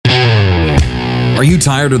Are you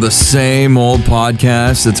tired of the same old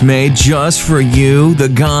podcast that's made just for you, the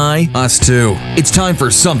guy? Us too. It's time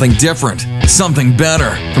for something different, something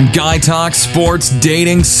better. From guy talk, sports,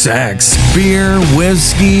 dating, sex, beer,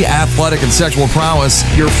 whiskey, athletic, and sexual prowess,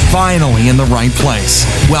 you're finally in the right place.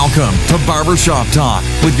 Welcome to Barbershop Talk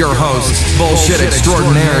with your hosts, bullshit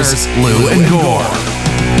extraordinaires, Lou and Gore.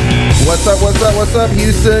 What's up,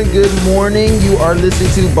 Houston? Good morning. You are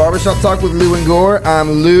listening to Barbershop Talk with Lou and Gore.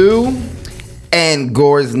 I'm Lou, and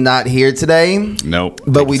Gore's not here today. Nope.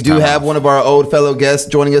 But we do have one of our old fellow guests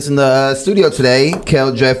joining us in the studio today,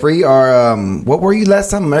 Kel Jeffrey, our, what were you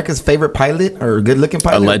last time? America's favorite pilot or good-looking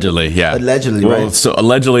pilot? Allegedly, yeah. Allegedly, well, right? So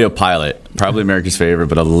allegedly a pilot. Probably America's favorite,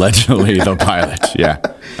 but allegedly the pilot. Yeah,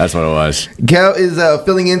 that's what it was. Kel is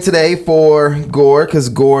filling in today for Gore because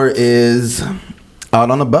Gore is out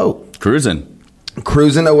on a boat. Cruising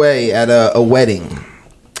away at a wedding.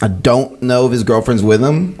 I don't know if his girlfriend's with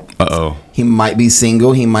him. Uh-oh. He might be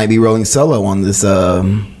single. He might be rolling solo on this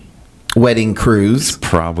wedding cruise.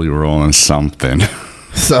 Probably rolling something.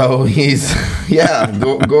 So he's,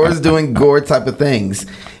 Gore's doing Gore type of things.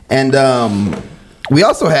 And we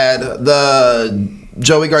also had the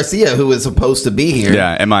Joey Garcia, who is supposed to be here.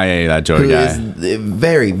 Yeah, MIA, that Joey guy. Who is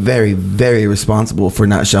very, very, very responsible for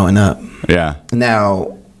not showing up. Yeah.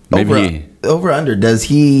 Now, Maybe over under, does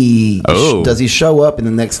he show up in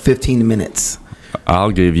the next 15 minutes?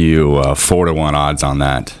 I'll give you 4-1 odds on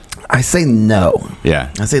that. I say no.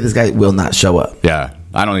 Yeah. I say this guy will not show up. Yeah.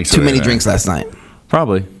 I don't think so. Too many drinks last night.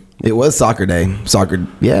 Probably. It was soccer day.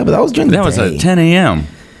 Yeah, but that was during the day. That was at 10 a.m.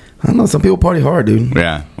 I don't know. Some people party hard, dude.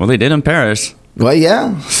 Yeah. Well, they did in Paris. Well,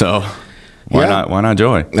 yeah. So why not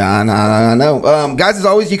Joey? Nah, no. Guys, as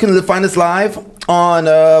always, you can find us live on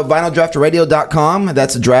vinyldraftradio.com.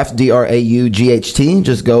 That's Draft, DRAUGHT.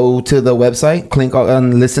 Just go to the website, click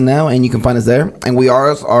on Listen Now, and you can find us there. And we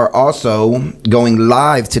are also going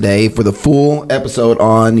live today for the full episode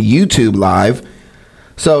on YouTube Live.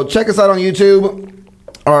 So check us out on YouTube,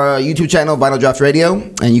 our YouTube channel, Vinyl Draft Radio,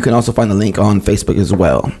 and you can also find the link on Facebook as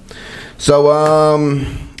well. So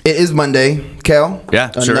it is Monday, Kel.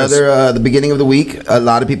 Yeah, sure the beginning of the week. A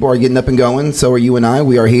lot of people are getting up and going. So are you and I.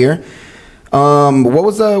 We are here. What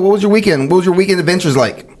was your weekend? What was your weekend adventures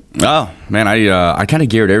like? Oh man, I kind of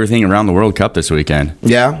geared everything around the World Cup this weekend.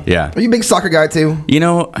 Yeah. Yeah. Are you a big soccer guy too? You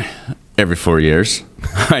know, every 4 years,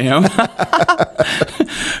 I am.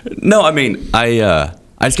 No, I mean, I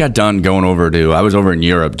just got done going I was over in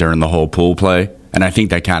Europe during the whole pool play, and I think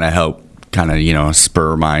that kind of helped.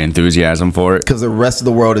 Spur my enthusiasm for it. Because the rest of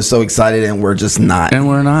the world is so excited and we're just not. And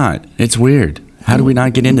we're not. It's weird. How do we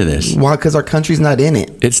not get into this? Why? Because our country's not in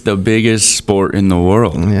it. It's the biggest sport in the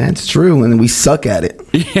world. Yeah, it's true. And we suck at it.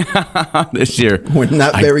 Yeah, this year. We're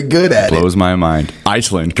not very good at it. Blows my mind.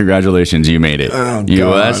 Iceland, congratulations, you made it. Oh,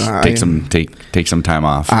 U.S., God. take some time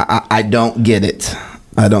off. I don't get it.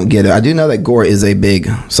 I do know that Gore is a big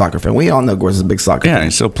soccer fan. We all know Gore is a big soccer fan. Yeah,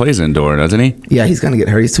 he still plays indoor, doesn't he? Yeah, he's going to get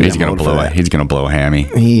hurt. He's damn old for that. He's going to blow a hammy.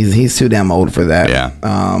 He's too damn old for that. Yeah.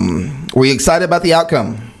 Were you excited about the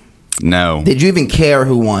outcome? No. Did you even care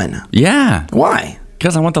who won? Yeah. Why?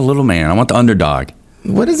 Because I want the little man. I want the underdog.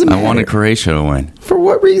 What does it matter? I wanted Croatia to win. For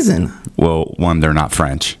what reason? Well, one, they're not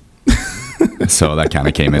French. So that kind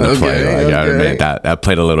of came into play. I gotta admit that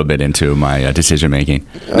played a little bit into my decision making.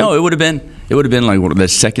 No, it would have been like the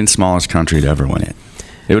second smallest country to ever win it.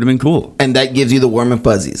 It would have been cool. And that gives you the warm and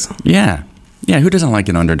fuzzies. Yeah. Yeah, who doesn't like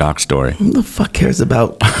an underdog story? Who the fuck cares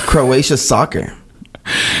about Croatia soccer?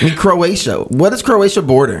 I mean, Croatia. What is Croatia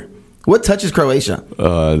border? What touches Croatia?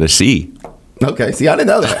 The sea. Okay, see, I didn't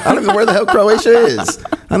know that. I don't know where the hell Croatia is.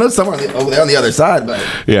 I know somewhere over there on the other side, but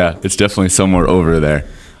yeah, it's definitely somewhere over there.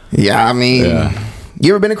 Yeah, I mean,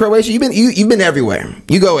 you ever been to Croatia? You've been everywhere.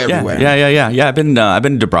 You go everywhere. Yeah. I've been to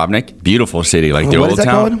Dubrovnik, beautiful city, like the old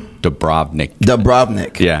town. What is that called?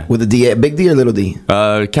 Dubrovnik. Yeah. With a D, big D or little D?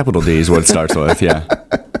 Capital D is what it starts with. Yeah.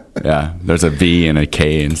 Yeah. There's a V and a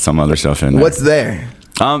K and some other stuff in there. What's there?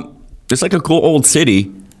 It's like a cool old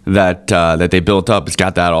city that they built up. It's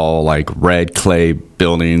got that all like red clay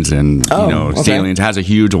buildings and ceilings. It has a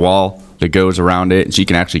huge wall that goes around it, so you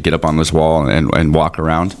can actually get up on this wall and walk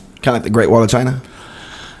around. Kind of like the Great Wall of China?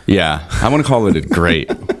 Yeah, I want to call it a Great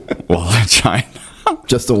Wall of China.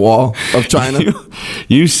 Just a wall of China?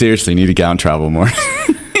 You seriously need to get out and travel more.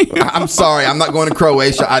 I'm sorry, I'm not going to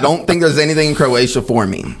Croatia. I don't think there's anything in Croatia for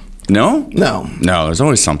me. No? No. No, there's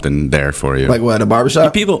always something there for you. Like what, a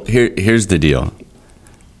barbershop? Here's the deal.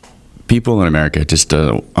 People in America just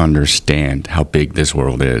don't understand how big this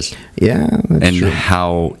world is. Yeah, that's true. And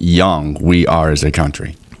how young we are as a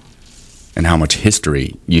country. And how much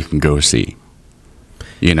history you can go see.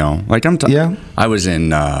 You know, like I was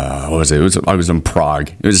in what was it? I was in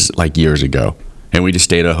Prague. It was like years ago, and we just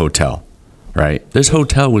stayed at a hotel. Right, this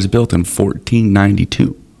hotel was built in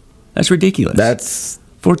 1492. That's ridiculous. That's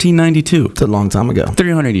 1492. It's a long time ago.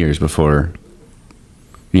 300 years before,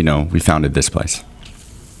 we founded this place.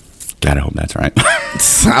 God, I hope that's right.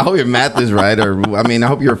 I hope your math is right, I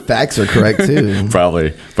hope your facts are correct too.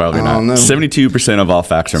 Probably not. 72% of all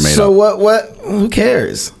facts are made up. So what? Who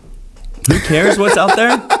cares? Who cares what's out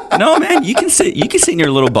there? No, man, you can sit in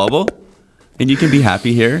your little bubble, and you can be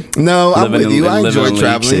happy here. No, I'm with you. I enjoy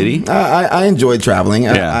traveling. I enjoy traveling.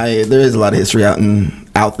 Yeah. There is a lot of history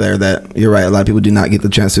out there that you're right. A lot of people do not get the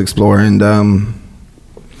chance to explore, and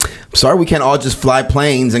sorry, we can't all just fly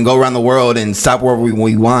planes and go around the world and stop wherever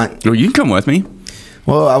we want. Well, you can come with me.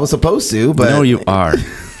 Well, I was supposed to, but no, you are.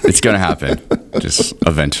 It's gonna happen, just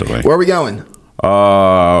eventually. Where are we going?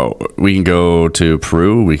 We can go to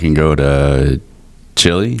Peru. We can go to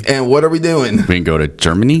Chile. And what are we doing? We can go to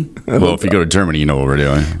Germany. Well, if you go to Germany, you know what we're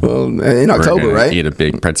doing. Well, in October, right? Eat a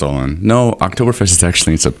big pretzel. No, Oktoberfest is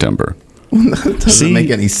actually in September. That doesn't make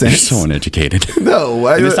any sense. You're so uneducated. No.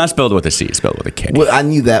 And it's not spelled with a C. It's spelled with a K. Well, I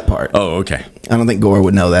knew that part. Oh, okay. I don't think Gore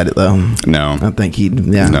would know that, though. No. I think he'd,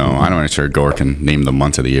 yeah. No, I'm not sure Gore can name the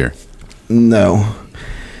months of the year. No.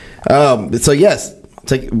 So, yes,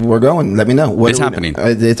 we're going. Let me know. It's happening.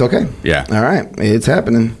 It's okay. Yeah. All right. It's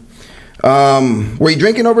happening. Were you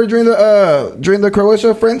drinking over during the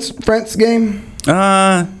Croatia France game?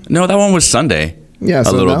 No, that one was Sunday. Yeah,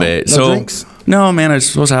 a little bit. No drinks? No, man, I was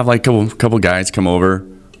supposed to have like a couple guys come over.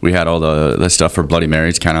 We had all the stuff for Bloody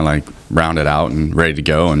Marys kind of like rounded out and ready to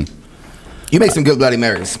go. And you make some good Bloody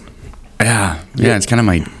Marys. Yeah, it's kind of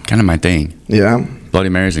my thing. Yeah. Bloody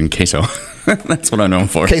Marys and queso. That's what I'm known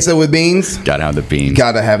for. Queso with beans? Gotta have the beans.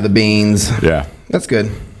 Gotta have the beans. Yeah. That's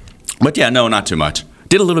good. But yeah, no, not too much.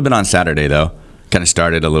 Did a little bit on Saturday though. Kind of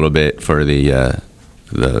started a little bit for the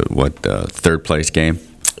third place game.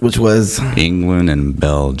 Which was? England and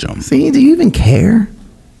Belgium. See, do you even care?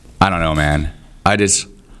 I don't know, man.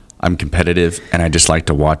 I'm competitive, and I just like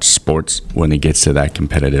to watch sports when it gets to that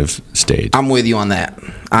competitive stage. I'm with you on that.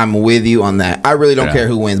 I really don't care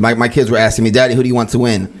who wins. My kids were asking me, Daddy, who do you want to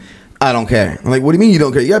win? I don't care. I'm like, what do you mean you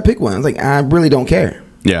don't care? You got to pick one. I was like, I really don't care.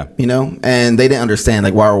 Yeah. And they didn't understand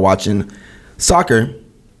like why we're watching soccer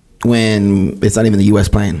when it's not even the U.S.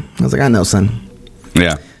 playing. I was like, I know, son.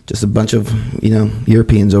 Yeah. Just a bunch of,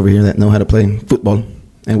 Europeans over here that know how to play football.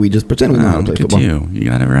 And we just pretend we know how to play football. You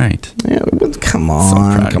got it right. Yeah, come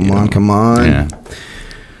on. Yeah.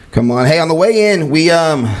 Come on. Hey, on the way in, we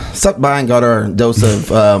stopped by and got our dose of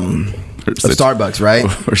Starbucks, right?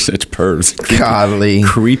 We're such pervs. Golly.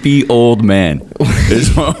 Creepy old man.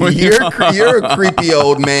 You're a creepy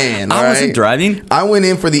old man. I wasn't driving. I went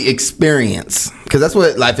in for the experience because that's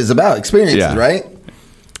what life is about, experiences, right?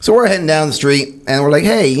 So we're heading down the street and we're like,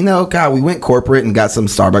 hey, God, we went corporate and got some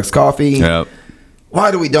Starbucks coffee. Yep. Why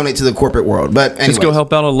do we donate to the corporate world? But anyways, just go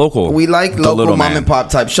help out a local. We like local mom and pop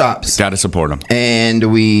type shops. Got to support them.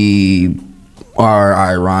 And we are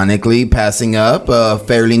ironically passing up a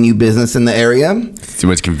fairly new business in the area. It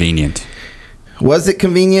was convenient. Was it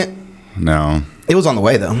convenient? No. It was on the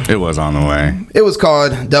way, though. It was on the way. It was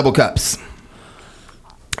called Double Cups.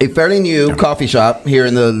 A fairly new coffee shop here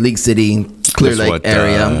in the League City, Clear Lake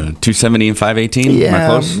area. 270 and 518? Yeah, Am I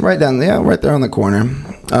close? right there on the corner.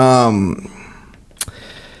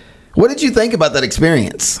 What did you think about that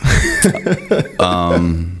experience?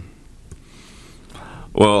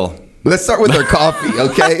 Well, let's start with our coffee,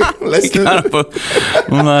 okay?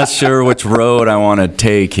 I'm not sure which road I want to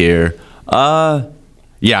take here.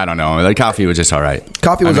 Yeah, I don't know. The coffee was just all right.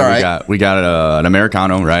 Coffee was all right. We got an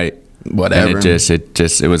Americano, right? Whatever. And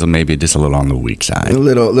it was maybe just a little on the weak side. A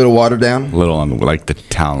little watered down. A little on the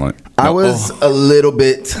talent. I was a little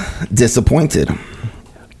bit disappointed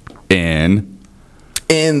in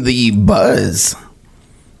the buzz.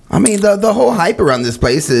 I mean, the whole hype around this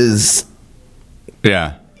place is.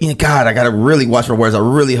 Yeah. God, I gotta really watch my words. I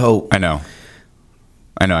really hope. I know.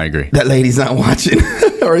 I agree. That lady's not watching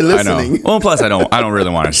or listening. I know. Well, plus I don't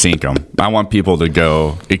really want to sink them. I want people to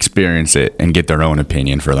go experience it and get their own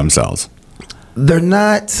opinion for themselves. They're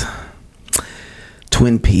not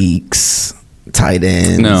Twin Peaks tight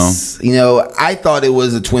ends. No. I thought it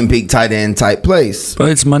was a Twin Peak tight end type place. But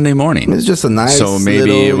it's Monday morning. It's just a nice. So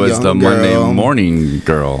maybe it was the Monday morning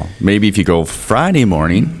girl. Maybe if you go Friday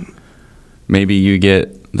morning, maybe you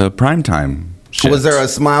get the primetime shit. Was there a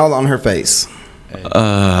smile on her face?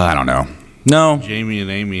 I don't know. No. Jamie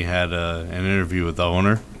and Amy had an interview with the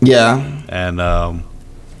owner. Yeah. And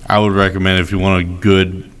I would recommend, if you want a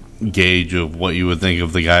good gauge of what you would think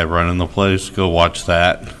of the guy running the place, go watch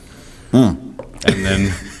that. and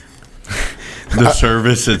then the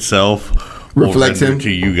service itself reflects will him render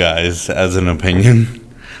to you guys as an opinion.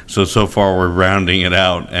 So far we're rounding it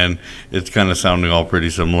out, and it's kind of sounding all pretty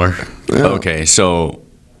similar. Yeah. Okay, so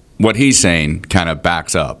what he's saying kind of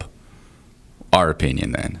backs up our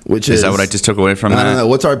opinion then. Which is that what I just took away from that? I don't know.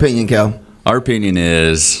 What's our opinion, Cal? Our opinion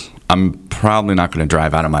is I'm probably not going to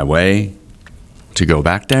drive out of my way to go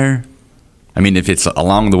back there. I mean, if it's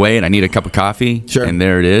along the way and I need a cup of coffee, sure, and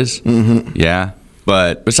there it is, yeah.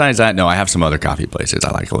 But besides that, no, I have some other coffee places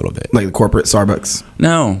I like a little bit. Like the corporate Starbucks?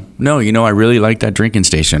 No. I really like that drinking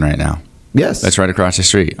station right now. Yes. That's right across the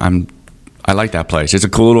street. I like that place. It's a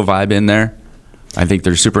cool little vibe in there. I think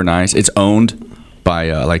they're super nice. It's owned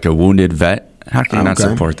by like a wounded vet. How can you not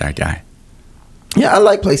support that guy? Yeah, I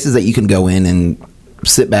like places that you can go in and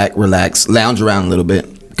sit back, relax, lounge around a little bit,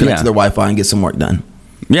 connect to their Wi-Fi, and get some work done.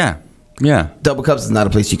 Yeah. Double Cups is not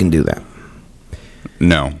a place you can do that.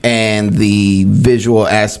 No. And the visual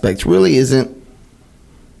aspect really isn't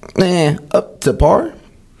up to par.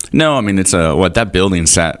 No, I mean, it's that building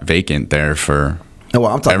sat vacant there for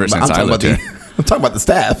ever since I lived here. I'm talking about the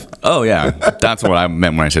staff. Oh, yeah. That's what I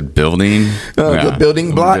meant when I said building. The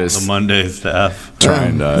building blocks? The Monday staff.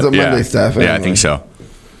 The Monday staff. Anyway. Yeah, I think so.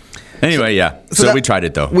 Anyway, yeah. So we tried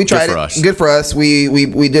it, though. We tried it. Good for us. We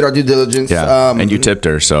did our due diligence. Yeah. And you tipped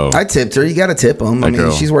her, so. I tipped her. You got to tip them. I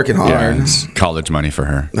mean, she's working hard. Yeah, it's college money for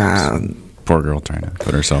her. Poor girl trying to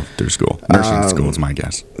put herself through school. Nursing school is my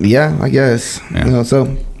guess. Yeah, I guess. Yeah.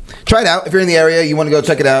 So try it out. If you're in the area, you want to go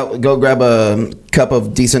check it out, go grab a cup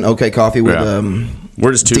of decent coffee with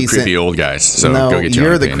we're just two creepy old guys, so no, go get your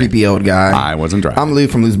you're own the opinion. creepy old guy. I wasn't driving. I'm Lou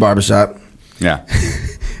from Lou's Barbershop. Yeah.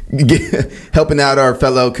 Helping out our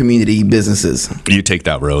fellow community businesses. You take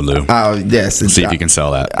that road, Lou. Yes. See if you can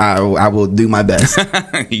sell that. I will do my best.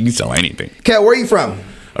 You can sell anything. Kat, where are you from?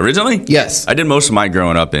 Originally? Yes. I did most of my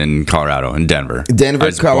growing up in Colorado, in Denver.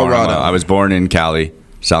 Colorado. I was born in Cali,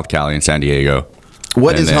 South Cali, in San Diego.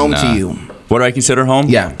 What is home to you? What do I consider home?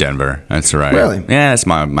 Yeah. Denver. That's right. Really? Yeah, it's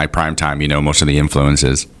my prime time. Most of the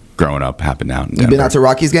influences growing up happened out in Denver. You been out to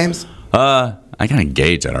Rockies games? I got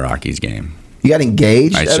engaged at a Rockies game. You got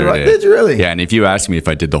engaged? I sure did. Did you really? Yeah, and if you ask me if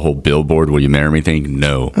I did the whole billboard, will you marry me thing?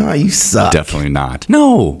 No. Oh, you suck. Definitely not.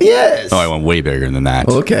 No. Yes. Oh, I went way bigger than that.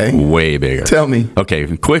 Okay. Way bigger. Tell me.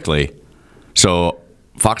 Okay, quickly. So,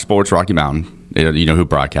 Fox Sports Rocky Mountain, you know who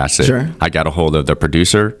broadcasts it. Sure. I got a hold of the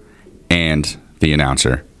producer and the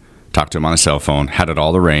announcer. Talked to him on the cell phone, had it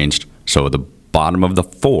all arranged. So, at the bottom of the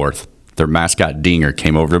fourth, their mascot Dinger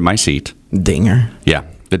came over to my seat. Dinger? Yeah,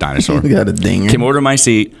 the dinosaur. You got a Dinger. Came over to my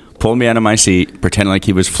seat, pulled me out of my seat, pretending like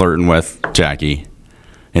he was flirting with Jackie.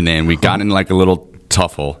 And then we got in like a little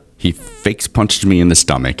tuffle. He fakes punched me in the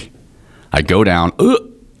stomach. I go down,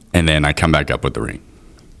 and then I come back up with the ring.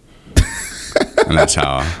 And that's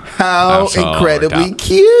how incredibly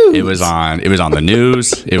cute. It was on the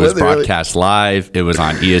news. It was broadcast live. It was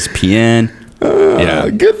on ESPN. Yeah.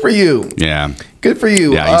 Good for you. Yeah. Good for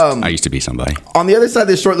you. Yeah, I used to be somebody. On the other side of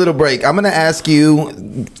this short little break, I'm going to ask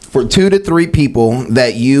you for 2 to 3 people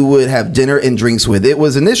that you would have dinner and drinks with. It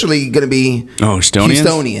was initially going to be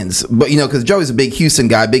Houstonians. But, because Joey's a big Houston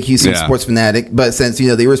guy, big Houston sports fanatic. But since, the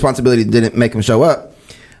irresponsibility didn't make him show up,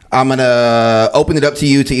 I'm going to open it up to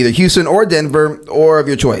you to either Houston or Denver or of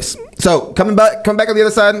your choice. So, come back on the other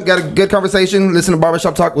side. Got a good conversation. Listen to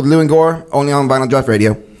Barbershop Talk with Lou and Gore, only on Vinyl Draft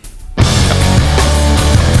Radio.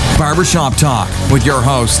 Barbershop Talk with your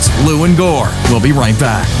hosts, Lou and Gore. We'll be right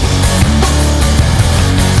back.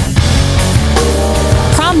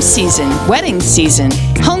 Prom season, wedding season,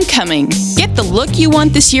 homecoming. Get the look you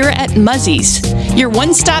want this year at Muzzy's. Your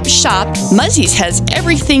one-stop shop, Muzzy's has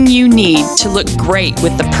everything you need to look great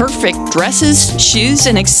with the perfect dresses, shoes,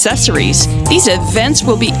 and accessories. These events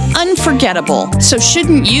will be unforgettable, so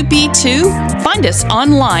shouldn't you be too? Find us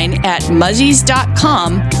online at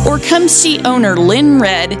muzzies.com or come see owner Lynn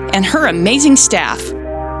Red and her amazing staff.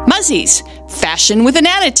 Muzzy's, fashion with an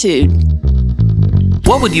attitude.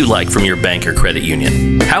 What would you like from your bank or credit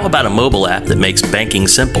union? How about a mobile app that makes banking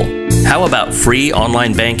simple? How about free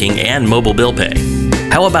online banking and mobile bill pay?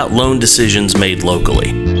 How about loan decisions made locally?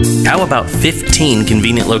 How about 15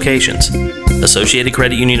 convenient locations? Associated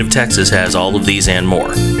Credit Union of Texas has all of these and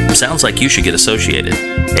more. Sounds like you should get associated.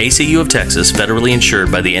 ACU of Texas, federally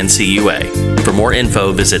insured by the NCUA. For more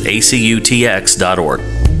info, visit acutx.org.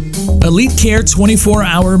 Elite Care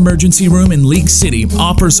 24-hour emergency room in League City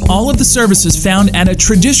offers all of the services found at a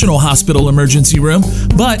traditional hospital emergency room,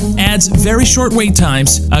 but adds very short wait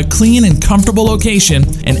times, a clean and comfortable location,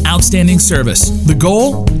 and outstanding service. The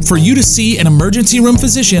goal? For you to see an emergency room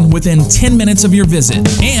physician within 10 minutes of your visit,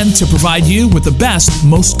 and to provide you with the best,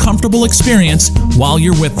 most comfortable experience while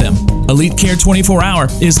you're with them. Elite Care 24 Hour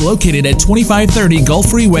is located at 2530 Gulf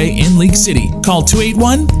Freeway in League City. Call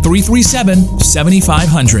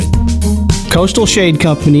 281-337-7500. Coastal Shade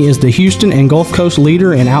Company is the Houston and Gulf Coast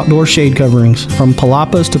leader in outdoor shade coverings, from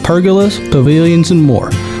palapas to pergolas, pavilions, and more.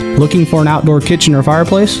 Looking for an outdoor kitchen or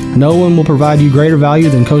fireplace? No one will provide you greater value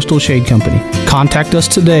than Coastal Shade Company. Contact us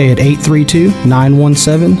today at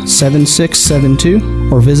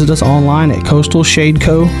 832-917-7672 or visit us online at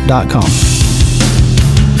coastalshadeco.com.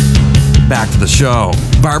 Back to the show.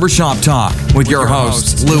 Barbershop Talk with your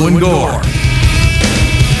hosts, Lou and Gore.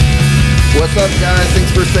 What's up, guys?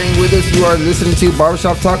 Thanks for staying with us. You are listening to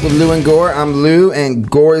Barbershop Talk with Lou and Gore. I'm Lou, and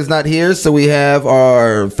Gore is not here, so we have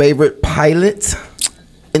our favorite pilot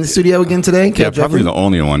in the studio again today. Yeah, probably the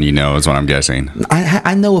only one you know is what I'm guessing.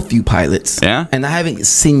 I know a few pilots. Yeah? And I haven't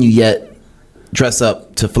seen you yet dress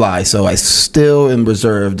up to fly, so I still am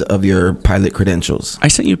reserved of your pilot credentials. I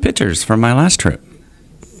sent you pictures from my last trip.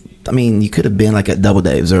 I mean, you could have been like at Double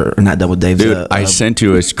Dave's or not Double Dave's. Dude, I sent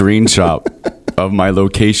you a screenshot of my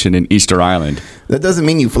location in Easter Island. That doesn't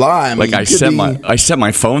mean you fly. I mean, I set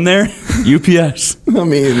my phone there. UPS. I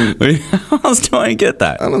mean, how else do I get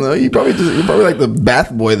that? I don't know. You're probably like the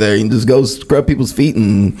bath boy there. You can just go scrub people's feet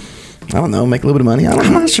and I don't know, make a little bit of money.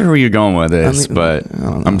 I'm not sure where you're going with this, but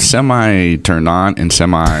I'm semi turned on and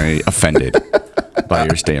semi offended by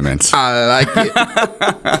your statements. I like it.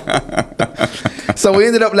 So we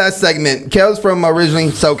ended up last segment. Kel's from originally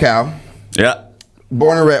SoCal. Yeah.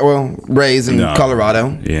 Born and raised in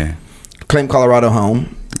Colorado. Yeah. Claimed Colorado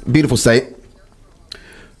home. Beautiful state.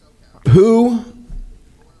 Who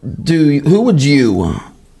would you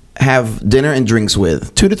have dinner and drinks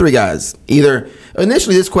with? 2 to 3 guys. Either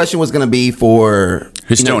initially this question was going to be for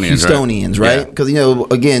Houstonians, right? Because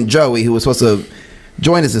again, Joey, who was supposed to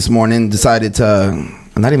join us this morning, decided to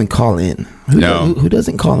not even call in. Who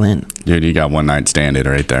doesn't call in? Dude, you got one night standard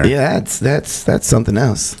right there. Yeah, that's something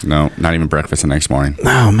else. No, not even breakfast the next morning.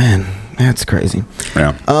 Oh man, that's crazy.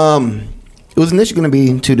 Yeah. It was initially going to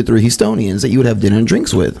be 2 to 3 Houstonians that you would have dinner and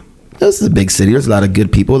drinks with. This is a big city. There's a lot of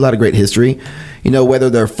good people, a lot of great history. Whether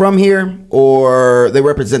they're from here or they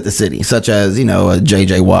represent the city, such as, a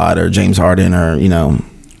J.J. Watt or James Harden or,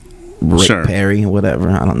 Rick Perry, whatever.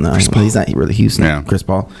 I don't know. He's not really Houston. Yeah. Chris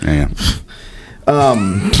Paul. Yeah.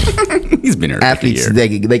 He's been here. Athletes,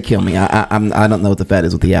 they kill me. I don't know what the fat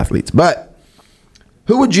is with the athletes. But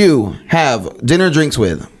who would you have dinner and drinks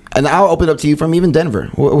with? And I'll open it up to you from even Denver.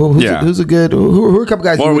 Who's a good? Who are a couple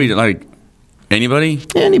guys? Or we like anybody?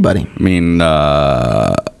 Yeah, anybody. I mean,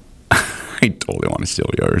 I totally want to steal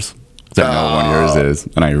yours. I know what one of yours is,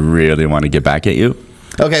 and I really want to get back at you.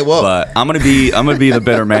 Okay, well, but I'm gonna be the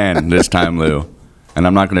better man this time, Lou, and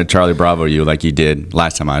I'm not gonna Charlie Bravo you like you did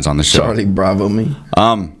last time I was on the show. Charlie Bravo me?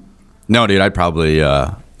 No, dude. I'd probably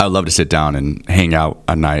I'd love to sit down and hang out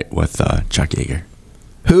a night with Chuck Yeager.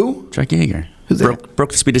 Who? Chuck Yeager. Who's that?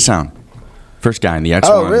 Broke the speed of sound. First guy in the X1.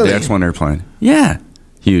 Oh, really? The X1 airplane. Yeah,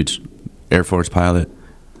 huge Air Force pilot.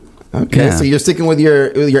 Okay, so you're sticking with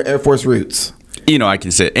your Air Force roots. I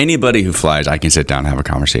can sit anybody who flies. I can sit down and have a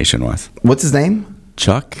conversation with. What's his name?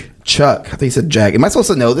 Chuck. I think he said Jack. Am I supposed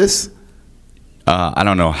to know this? I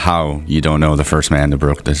don't know how you don't know the first man that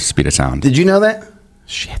broke the speed of sound. Did you know that?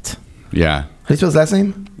 Shit. Yeah. How do you spell his last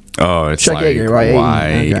name? Oh, it's Chuck like Yeager, right?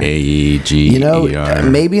 Y-A-E-G-E-R.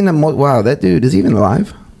 Maybe in the wow, that dude is even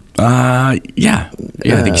alive. Yeah. I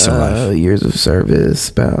think he's still alive. Years of service,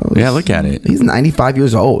 spouse. Yeah, look at it. He's 95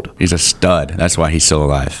 years old. He's a stud. That's why he's still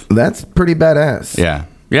alive. That's pretty badass. Yeah.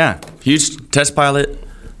 Huge test pilot.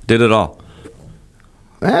 Did it all.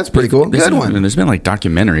 That's pretty cool. Good one. There's been like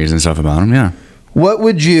documentaries and stuff about him. Yeah. What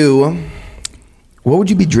would you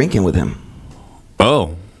be drinking with him?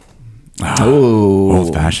 Oh,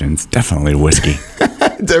 old fashions. Definitely whiskey.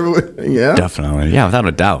 Yeah. Definitely. Yeah, without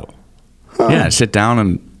a doubt. Huh. Yeah, sit down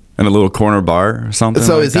in a little corner bar or something.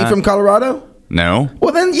 So like is he from Colorado? No.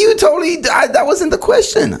 Well, then you totally. That wasn't the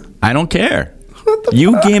question. I don't care.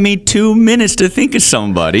 You gave me 2 minutes to think of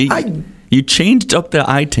somebody. You changed up the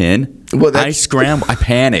I-10. Well, I scrambled. I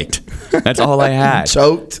panicked. That's all I had.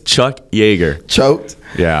 Choked. Chuck Yeager. Choked.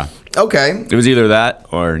 Yeah. Okay. It was either that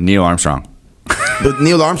or Neil Armstrong. But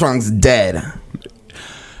Neil Armstrong's dead.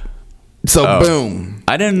 So boom.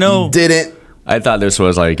 I didn't know. Didn't. I thought this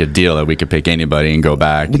was like a deal that we could pick anybody and go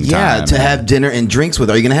back. Yeah, to have dinner and drinks with.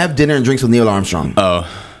 Are you going to have dinner and drinks with Neil Armstrong? Oh,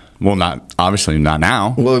 well, obviously not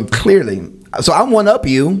now. Well, clearly. So I one up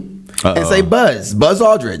you and say Buzz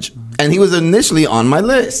Aldridge. And he was initially on my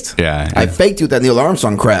list. Yeah. I faked you with that Neil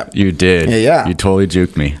Armstrong crap. You did. Yeah. You totally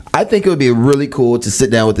juked me. I think it would be really cool to sit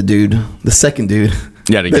down with the second dude.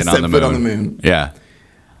 Yeah, to get on the moon. On the moon. Yeah.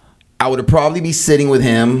 I would probably be sitting with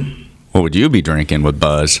him. What would you be drinking with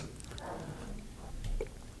Buzz?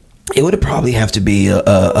 It would probably have to be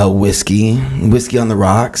a whiskey on the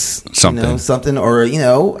rocks, something, or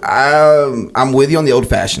I'm with you on the old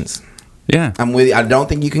fashions. Yeah, I'm with you. I don't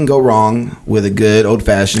think you can go wrong with a good old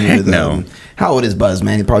fashioned. No. How old is Buzz,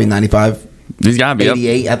 man? He's probably 95. He's got to be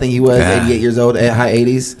 88. I think he was 88 years old, high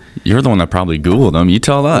 80s. You're the one that probably Googled him. You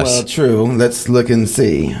tell us. Well, true. Let's look and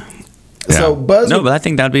see. Yeah. So Buzz. No, but I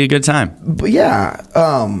think that'd be a good time. But yeah.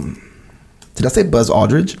 Did I say Buzz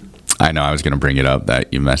Aldridge? I know. I was going to bring it up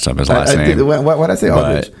that you messed up his last name. Why did I say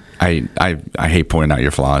Aldridge? I hate pointing out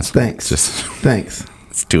your flaws. Thanks. Thanks.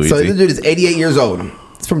 It's too easy. So this dude is 88 years old.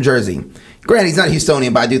 He's from Jersey. Granted, he's not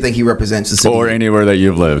Houstonian, but I do think he represents the city. Or anywhere that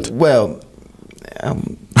you've lived. Well,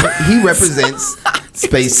 he represents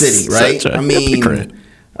Space City, right? I mean,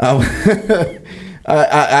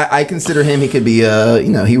 I consider him. He could be,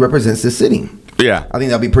 he represents the city. Yeah. I think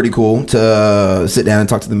that'd be pretty cool to sit down and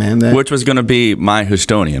talk to the man there. Which was going to be my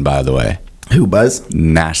Houstonian, by the way. Who, Buzz?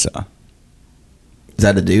 NASA. Is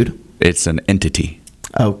that a dude? It's an entity.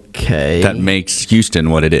 Okay. That makes Houston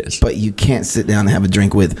what it is. But you can't sit down and have a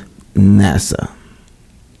drink with NASA.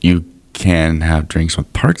 You can have drinks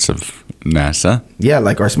with parts of NASA. Yeah,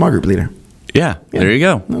 like our small group leader. Yeah. There you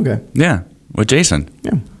go. Okay. Yeah, with Jason.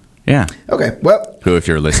 Yeah. Yeah. Okay, well. Who, if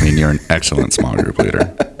you're listening, you're an excellent small group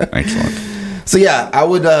leader. Excellent. So yeah, I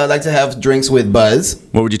would like to have drinks with Buzz.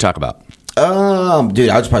 What would you talk about? Dude,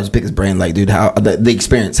 I would probably just pick his brain. Like, dude, how the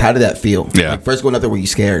experience? How did that feel? Yeah. Like, first going up there, were you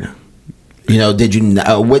scared?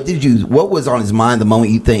 What was on his mind the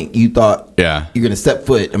moment you thought you're gonna step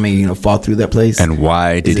foot? I mean, you're gonna fall through that place. And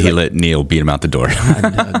why did he let Neil beat him out the door? I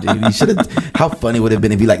know, dude. He should have. How funny would it have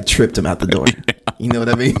been if he like tripped him out the door? Yeah. You know what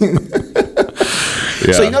I mean?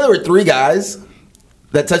 Yeah. So there were 3 guys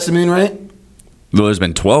that touched the moon, right? Well, there's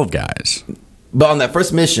been 12 guys. But on that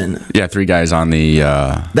first mission, 3 guys on the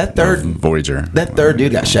that third Voyager. That third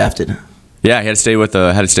dude got shafted. Yeah, he had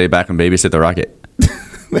to stay back and babysit the rocket.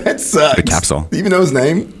 That sucks. The capsule. Do you even know his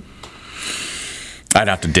name? I'd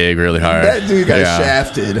have to dig really hard. That dude got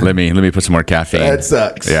shafted. Let me put some more caffeine. That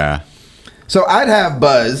sucks. Yeah. So I'd have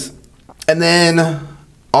Buzz, and then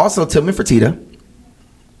also Tillman Fertitta.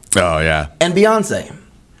 Oh yeah. And Beyonce.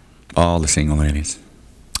 All the single ladies.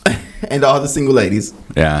 And all the single ladies.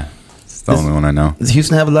 Yeah. It's the only one I know. Does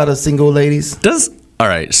Houston have a lot of single ladies? All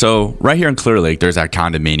right. So right here in Clear Lake, there's that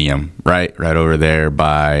condominium, right over there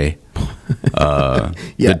by.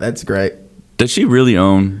 That's great. Does she really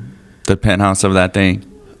own the penthouse of that thing?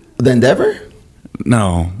 The Endeavor?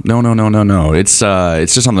 No. It's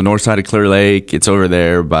just on the north side of Clear Lake. It's over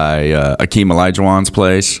there by Akeem Olajuwon's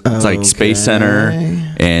place. It's like Space Center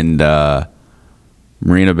and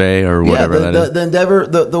Marina Bay or whatever that is. The Endeavor.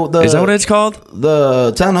 The is that what it's called?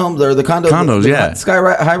 The townhomes or the condos. Condos, yeah.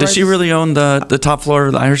 High-rise. Does she really own the top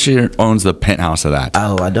floor? I heard she owns the penthouse of that.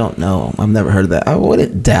 Oh, I don't know. I've never heard of that. I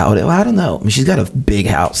wouldn't doubt it. Well, I don't know. I mean, she's got a big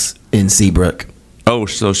house in Seabrook. Oh,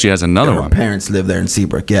 so she has another one. Her parents live there in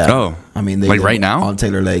Seabrook. Yeah. Oh, I mean, they like live right now on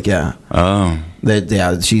Taylor Lake. Yeah. Oh.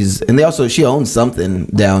 She owns something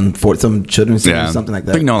down for some children's center, something like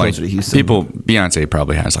that. But closer to Houston. Beyonce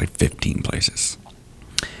probably has like 15 places.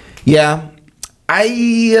 Yeah.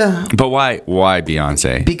 But why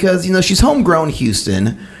Beyonce? Because, she's homegrown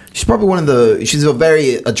Houston. She's probably she's a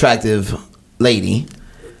very attractive lady.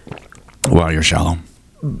 Wow, you're shallow.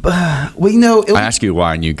 Well, I ask you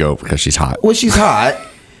why and you go because she's hot. Well, she's hot,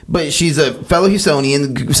 but she's a fellow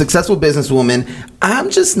Houstonian, successful businesswoman.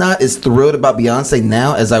 I'm just not as thrilled about Beyonce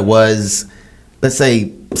now as I was, let's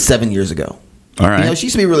say, 7 years ago. All right. She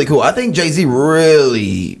used to be really cool. I think Jay-Z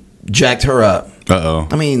really jacked her up. Uh-oh.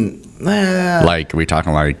 I mean, like, are we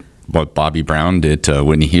talking like what Bobby Brown did to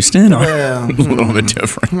Whitney Houston? Or a little bit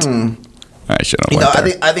different. I should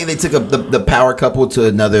have I think they took the power couple to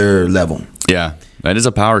another level. Yeah, that is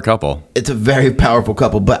a power couple. It's a very powerful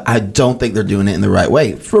couple, but I don't think they're doing it in the right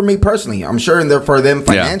way. For me personally, I'm sure for them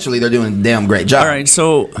financially, they're doing a damn great job. All right,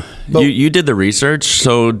 so you did the research.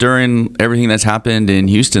 So during everything that's happened in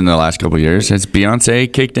Houston the last couple of years, has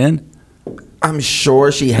Beyonce kicked in? I'm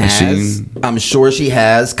sure she has. I'm sure she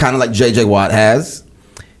has, kind of like JJ Watt has.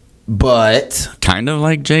 But kind of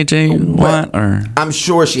like JJ Watt, or I'm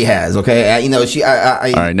sure she has. Okay, All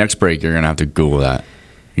right, next break, you're gonna have to Google that.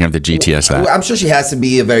 You have to GTS that. I'm sure she has to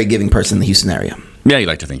be a very giving person in the Houston area. Yeah, you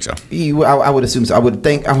like to think so. I would assume so. I would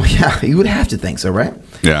think. Yeah, you would have to think so, right?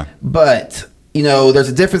 Yeah. But there's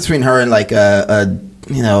a difference between her and like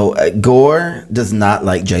Gore does not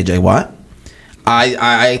like JJ Watt.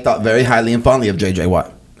 I thought very highly and fondly of JJ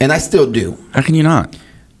Watt, and I still do. How can you not?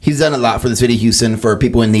 He's done a lot for the city of Houston for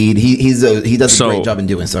people in need. He does a great job in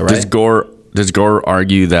doing so, right? Does Gore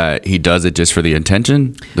argue that he does it just for the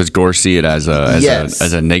intention? Does Gore see it as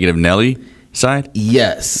a negative Nelly? side?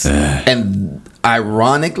 Yes. And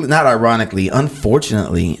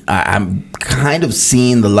unfortunately, I'm kind of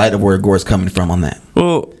seeing the light of where Gore's coming from on that.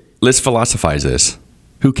 Well, let's philosophize this.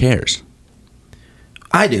 Who cares?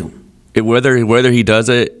 I do. Whether he does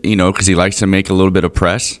it, because he likes to make a little bit of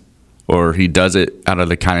press, or he does it out of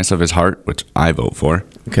the kindness of his heart, which I vote for.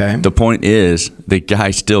 Okay. The point is, the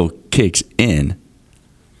guy still kicks in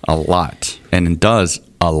a lot and does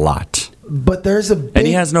a lot. But there's and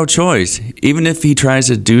he has no choice. Even if he tries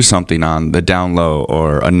to do something on the down low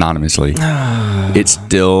or anonymously, it's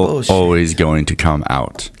still always going to come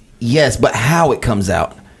out. Yes, but how it comes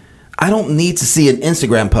out. I don't need to see an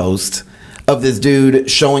Instagram post of this dude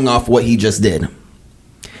showing off what he just did.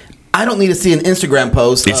 I don't need to see an Instagram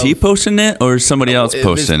post. Is he posting it or is somebody else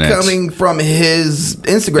posting it? Coming from his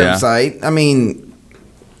Instagram site. I mean,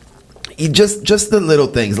 just the little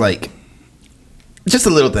things, just the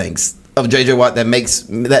little things of JJ Watt that makes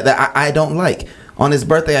that I don't like. On his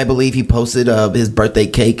birthday, I believe he posted his birthday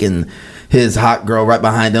cake and his hot girl right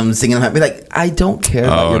behind him singing happy. Like, I don't care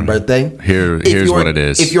about your birthday. Here's what it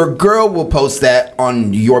is. If your girl will post that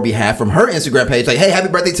on your behalf from her Instagram page, like, hey, happy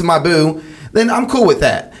birthday to my boo, then I'm cool with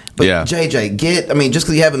that. But JJ, just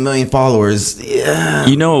because you have 1 million followers,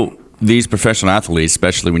 these professional athletes,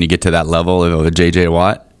 especially when you get to that level of a JJ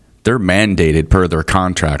Watt, they're mandated per their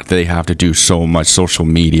contract. They have to do so much social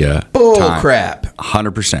media. Bull crap.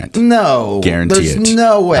 100%. No. Guarantee it. There's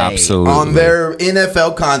no way. Absolutely. On their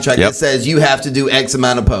NFL contract that says you have to do X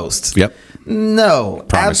amount of posts. Yep. No.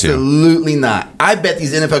 Promise absolutely not. I bet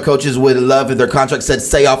these NFL coaches would love if their contract said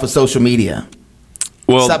stay off of social media.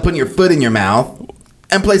 Well, stop putting your foot in your mouth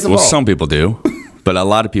and play some ball. Well, some people do, but a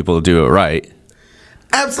lot of people do it right.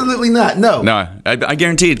 Absolutely not. No. No, I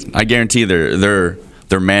guarantee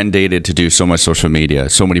they're mandated to do so much social media,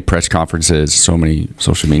 so many press conferences, so many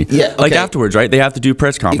social media. Yeah, okay. Like afterwards, right? They have to do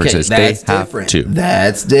press conferences. Okay, that's different.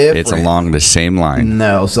 That's different. It's along the same line.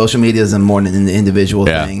 No, social media is more than an individual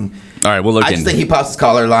thing. All right, we'll look. I just think he pops his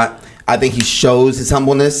collar a lot. I think he shows his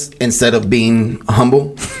humbleness instead of being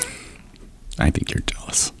humble. I think you're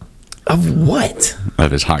jealous. Of what?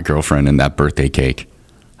 Of his hot girlfriend and that birthday cake.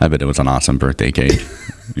 I bet it was an awesome birthday cake.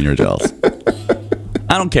 You're jealous.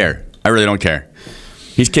 I don't care. I really don't care.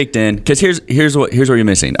 He's kicked in because here's what you're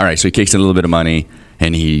missing. All right, so he kicks in a little bit of money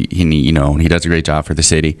and he does a great job for the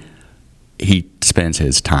city. He spends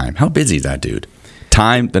his time. How busy is that dude?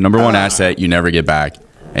 Time, the number one asset you never get back,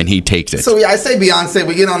 and he takes it. So I say Beyonce.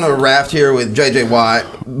 We get on a raft here with JJ Watt,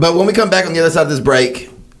 but when we come back on the other side of this break,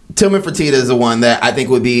 Tillman Fertitta is the one that I think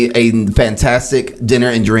would be a fantastic dinner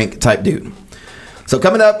and drink type dude. So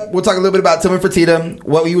coming up, we'll talk a little bit about Tillman Fertitta,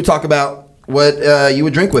 what you would talk about, what you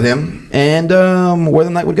would drink with him, and where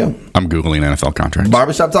the night would go. I'm Googling NFL contracts.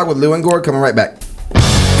 Barbershop Talk with Lou and Gore, coming right back.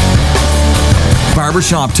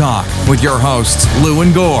 Barbershop Talk with your hosts, Lou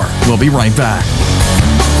and Gore. We'll be right back.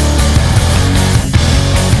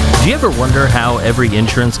 Do you ever wonder how every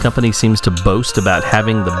insurance company seems to boast about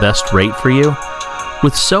having the best rate for you?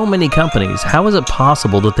 With so many companies, how is it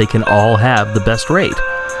possible that they can all have the best rate?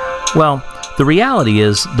 Well, the reality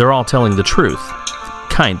is they're all telling the truth.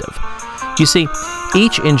 Kind of. You see,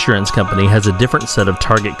 each insurance company has a different set of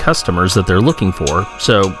target customers that they're looking for,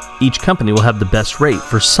 so each company will have the best rate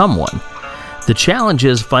for someone. The challenge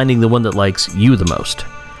is finding the one that likes you the most.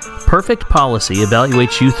 Perfect Policy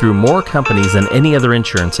evaluates you through more companies than any other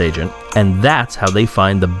insurance agent, and that's how they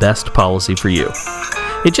find the best policy for you.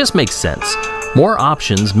 It just makes sense. More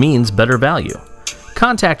options means better value.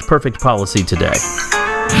 Contact Perfect Policy today.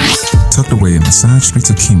 Tucked away in the side streets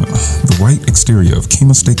of Kemah, the white exterior of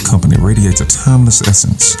Kemah Steak Company radiates a timeless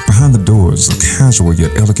essence. Behind the doors, a casual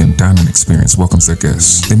yet elegant dining experience welcomes their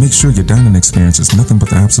guests. They make sure your dining experience is nothing but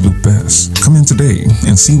the absolute best. Come in today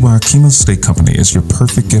and see why Kemah Steak Company is your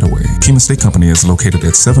perfect getaway. Kemah Steak Company is located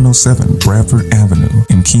at 707 Bradford Avenue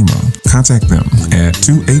in Kemah. Contact them at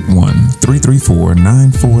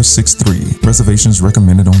 281-334-9463. Reservations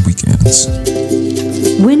recommended on weekends.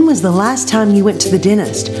 When was the last time you went to the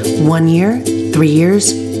dentist? 1 year? 3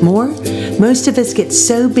 years? More? Most of us get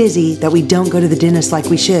so busy that we don't go to the dentist like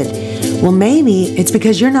we should. Well, maybe it's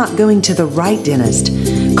because you're not going to the right dentist.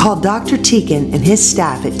 Call Dr. Teakin and his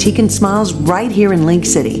staff at Teakin Smiles right here in Link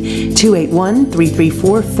City,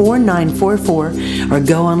 281-334-4944, or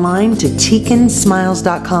go online to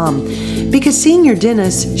teakinsmiles.com, because seeing your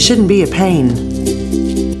dentist shouldn't be a pain.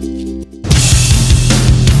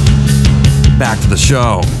 Back to the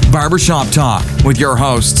show. Barbershop Talk with your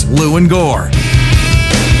hosts, Lou and Gore.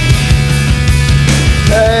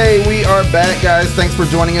 Hey, Hey, we are back, guys. Thanks for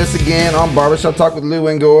joining us again on Barbershop Talk with Lou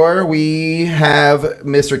and Gore. We have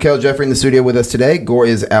Mr. Kel Jeffrey in the studio with us today. Gore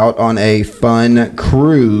is out on a fun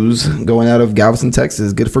cruise going out of Galveston,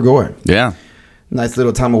 Texas. Good for Gore. Yeah. Nice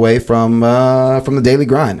little time away from the daily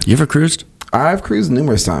grind. You ever cruised? I've cruised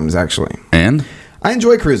numerous times, actually. And? I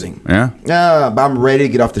enjoy cruising. Yeah? But I'm ready to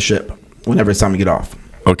get off the ship whenever it's time to get off.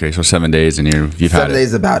 Okay, so 7 days and you've had it. 7 days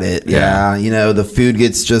is about it. Yeah. You know, the food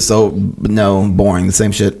gets just so boring. The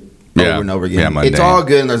same shit over and over again. Yeah, it's all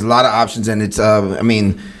good and there's a lot of options and it's I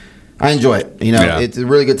enjoy it. You know, it's a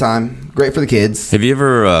really good time. Great for the kids. Have you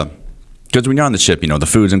ever because when you're on the ship, you know, the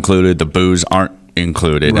food's included, the booze aren't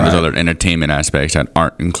included, and there's other entertainment aspects that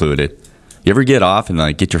aren't included. You ever get off and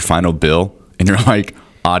like get your final bill and you're like,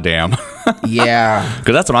 aw, damn. Yeah.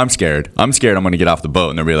 Because that's what I'm scared. I'm scared I'm going to get off the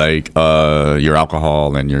boat and they'll be like, your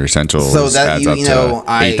alcohol and your essentials adds up to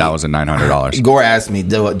 $8,900. Gore asked me,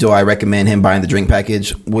 do I recommend him buying the drink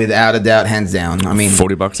package? Without a doubt, hands down. I mean,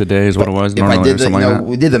 $40 a day is what it was. If I did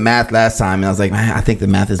we did the math last time and I was like, man, I think the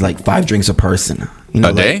math is like 5 drinks a person. You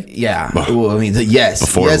know, a day? Yeah. Well, I mean, yes.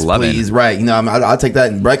 Before 11. Please. Right. You know, I'll take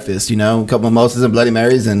that in breakfast, you know, a couple of mimosas and Bloody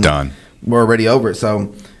Marys and done. We're already over it.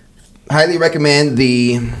 So highly recommend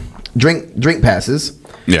the drink passes.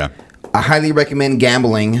 Yeah. I highly recommend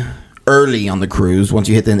gambling early on the cruise once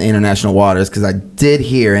you hit the international waters, because I did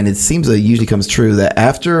hear, and it seems it usually comes true, that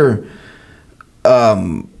after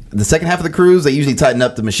the second half of the cruise, they usually tighten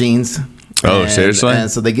up the machines. Oh, seriously?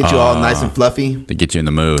 And so they get you all nice and fluffy. They get you in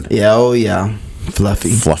the mood. Yeah, oh yeah. Fluffy.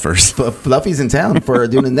 Fluffers. Fluffy's in town for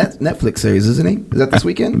doing a Netflix series, isn't he? Is that this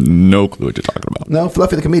weekend? No clue what you're talking about. No,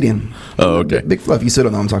 Fluffy the comedian. Oh, okay. Big Fluffy. You still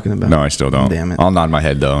don't know what I'm talking about. No, I still don't. Damn it. I'll nod my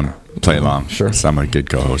head, though, and play along. Sure. So I'm a good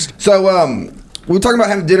co-host. So, we were talking about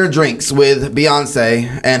having dinner drinks with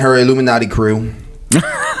Beyonce and her Illuminati crew.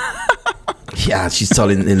 Yeah, she's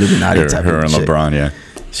totally an Illuminati type her of and chick. LeBron,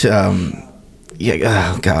 yeah.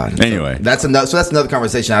 Yeah, oh God. Anyway, that's another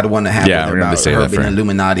conversation I'd want to have. Yeah, with we're her gonna about save her that being for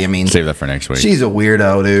Illuminati. I mean, save that for next week. She's a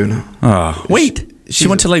weirdo, dude. Oh, wait. She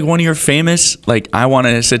went to like one of your famous, like, I want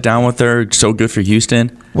to sit down with her, so good for Houston.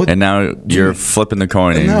 What? And now you're flipping the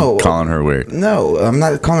coin and calling her weird. No, I'm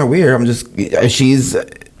not calling her weird. I'm just, she's,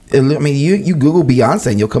 I mean, you Google Beyonce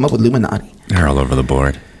and you'll come up with Illuminati. They're all over the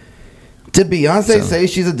board. Did Beyonce say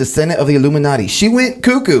she's a descendant of the Illuminati? She went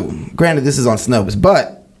cuckoo. Granted, this is on Snopes,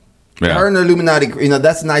 but her and the Illuminati, you know,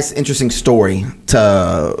 that's a nice, interesting story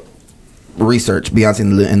to research. Beyonce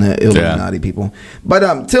and the Illuminati people.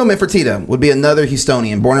 But Tillman Fertitta would be another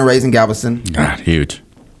Houstonian, born and raised in Galveston. God, huge.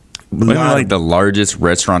 Wasn't like the largest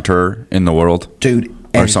restaurateur in the world, dude,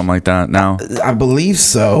 or something like that? Now, I believe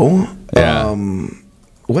so. Yeah.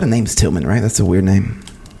 What a name's Tillman, right? That's a weird name.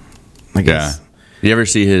 I guess. Yeah. You ever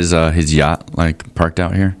see his yacht like parked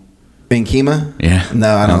out here in Kemah? Yeah.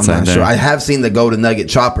 No, I'm not there. sure. I have seen the Golden Nugget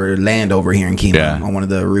chopper land over here in Kemah on one of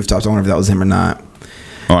the rooftops. I wonder if that was him or not.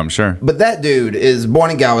 Oh, I'm sure. But that dude is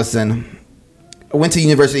born in Galveston, went to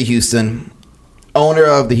University of Houston, owner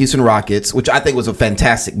of the Houston Rockets, which I think was a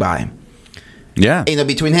fantastic buy. Yeah. You know,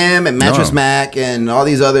 between him and Mattress Mac and all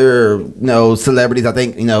these other, celebrities, I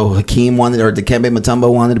think, Hakeem wanted, or Dikembe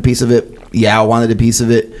Mutombo wanted a piece of it. Yao wanted a piece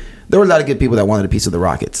of it. There were a lot of good people that wanted a piece of the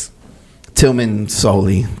Rockets. Tillman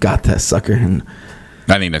solely got that sucker, and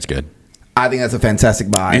I think that's good. I think that's a fantastic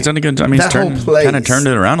buy. He's done a good. I mean, he's kind of turned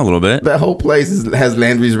it around a little bit. That whole place has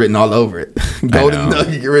Landry's written all over it. Golden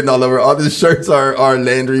Nugget written all over it. All the shirts are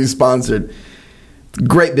Landry sponsored.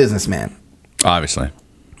 Great businessman. Obviously.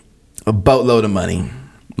 A boatload of money.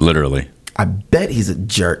 Literally. I bet he's a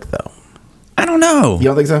jerk, though. I don't know. You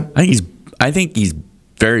don't think so? I think he's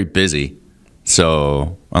very busy.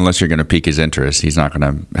 So unless you're going to pique his interest, he's not going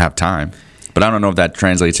to have time. But I don't know if that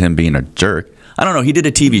translates to him being a jerk. I don't know. He did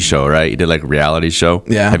a TV show, right? He did like a reality show.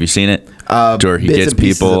 Yeah. Have you seen it? Where he gets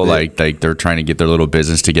people like they're trying to get their little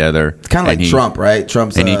business together. It's kind of like Trump, right?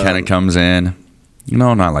 Trump's and he kind of comes in.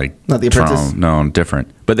 No, not The Apprentice. Trump. No,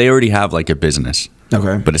 different. But they already have like a business.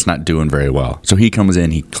 Okay. But it's not doing very well. So he comes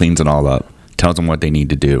in, he cleans it all up, tells them what they need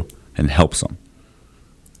to do, and helps them.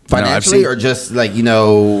 Financially, or just like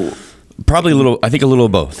Probably a little. I think a little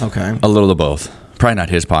of both. Okay. A little of both. Probably not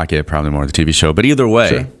his pocket. Probably more the TV show. But either way,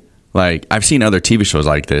 sure. Like I've seen other TV shows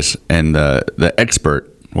like this, and the expert,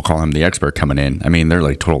 we'll call him the expert, coming in. I mean, they're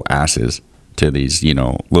like total asses to these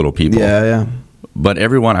little people. Yeah. But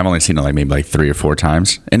everyone, I've only seen it like maybe like 3 or 4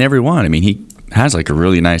 times, and everyone, I mean, he has like a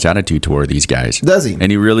really nice attitude toward these guys. Does he?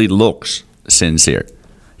 And he really looks sincere.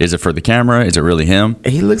 Is it for the camera? Is it really him?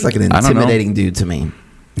 He looks like an intimidating dude to me.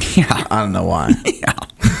 Yeah. I don't know why.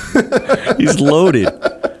 Yeah. He's loaded.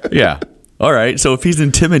 Yeah. All right. So if he's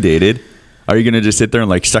intimidated, Are you gonna just sit there and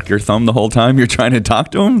like suck your thumb the whole time you're trying to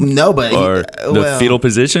talk to him? No, but or the fetal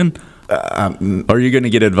position. Or are you gonna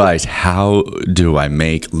get advice? How do I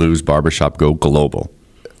make Lou's Barbershop go global?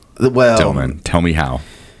 Well, Tillman, tell me how.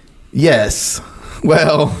 Yes.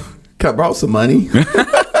 Well, can I borrow some money?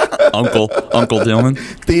 Uncle Tillman.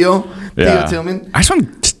 Theo Tillman. I just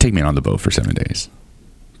want to take me on the boat for 7 days.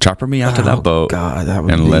 Chopper me out to that boat. God, that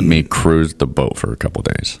would and let me cruise the boat for a couple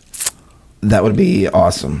days. That would be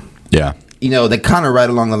awesome. Yeah. They kind of right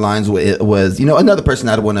along the lines with it was, another person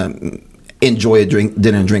I'd want to enjoy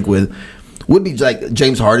dinner and drink with would be like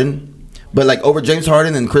James Harden. But like over James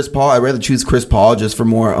Harden and Chris Paul, I'd rather choose Chris Paul just for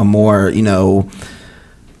a more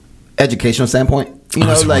educational standpoint.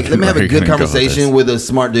 Let me have a good conversation with a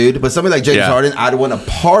smart dude. But somebody like James Harden, I'd want to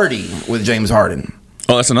party with James Harden.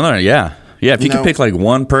 Oh, that's another. Yeah. Yeah. If you could pick like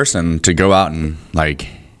one person to go out and like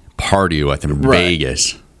party with in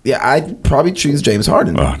Vegas. Yeah, I'd probably choose James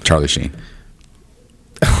Harden. Oh, Charlie Sheen.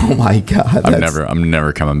 Oh my God. I'm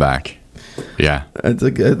never coming back. Yeah.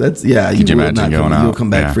 Could you imagine going out? You'll come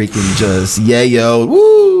back freaking just yayo.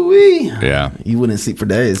 Woo wee. Yeah. You wouldn't sleep for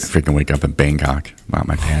days. Freaking wake up in Bangkok without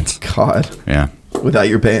my pants. God. Yeah. Without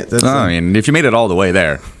your pants. I mean, if you made it all the way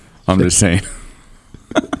there, I'm just saying.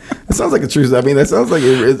 That sounds like a true. I mean, that sounds like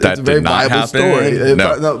it's a very viable story.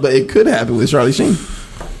 No, but it could happen with Charlie Sheen.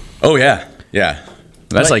 Oh yeah, yeah.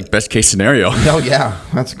 That's like best case scenario. Oh yeah,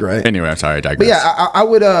 that's great. Anyway, I'm sorry, I digress. But yeah, I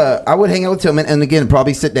would hang out with Tillman and again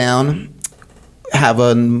probably sit down, have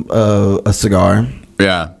a cigar.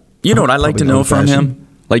 Yeah, you know what I like to know from him?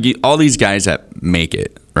 Like all these guys that make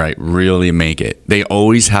it, right, really make it. They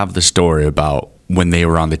always have the story about when they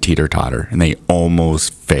were on the teeter-totter and they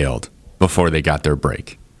almost failed before they got their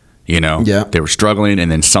break. Yeah, they were struggling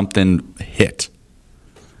and then something hit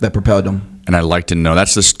that propelled them. And I like to know.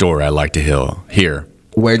 That's the story I like to hear.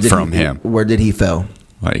 Where did he fail?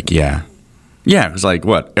 Like, yeah. It was like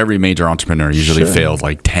what every major entrepreneur usually fails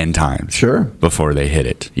like 10 times. Sure. Before they hit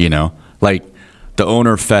it. Like the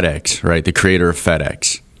owner of FedEx, right? The creator of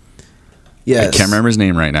FedEx. Yes. I can't remember his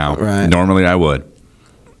name right now. Right. Normally I would.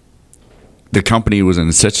 The company was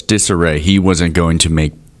in such disarray. He wasn't going to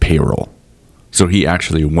make payroll, so he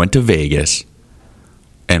actually went to Vegas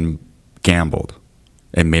and gambled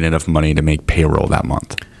and made enough money to make payroll that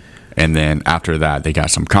month. And then after that, they got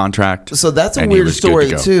some contract. So that's a weird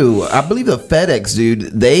story too. I believe the FedEx dude,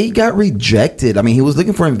 they got rejected. I mean, he was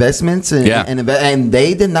looking for investments, and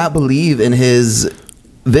they did not believe in his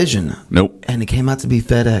vision. Nope. And it came out to be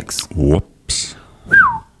FedEx. Whoops.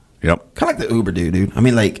 Yep. Kind of like the Uber dude. I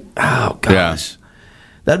mean, like, oh gosh,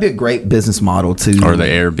 that'd be a great business model too. Or the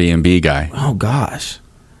Airbnb guy. Oh gosh.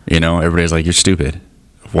 Everybody's like, you're stupid.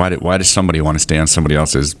 Why does somebody want to stay on somebody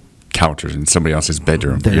else's couch or in somebody else's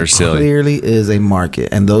bedroom? You're silly. There clearly is a market,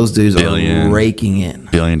 and those dudes are raking in.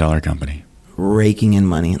 $1 billion company. Raking in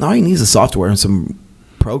money. And all he needs is software and some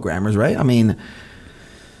programmers, right? I mean,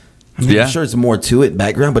 I'm sure it's more to it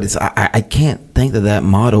background, but I can't think of that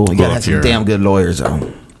model. You gotta have some damn good lawyers,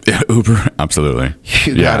 though. Yeah, Uber, absolutely.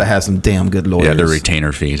 You gotta have some damn good lawyers. Yeah, their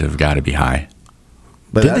retainer fees have got to be high.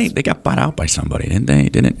 But they got bought out by somebody, didn't they?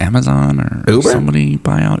 Didn't Amazon or Uber? Somebody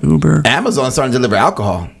buy out Uber? Amazon's starting to deliver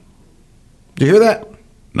alcohol. Did you hear that?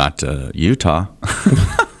 Not to Utah.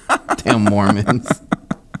 Damn Mormons.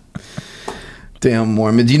 Damn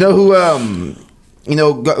Mormons. You know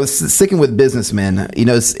who, sticking with businessmen,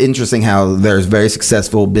 it's interesting how there's very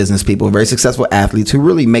successful business people, very successful athletes who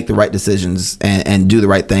really make the right decisions and do the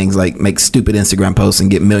right things, like make stupid Instagram posts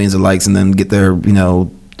and get millions of likes and then get their,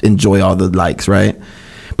 enjoy all the likes, right?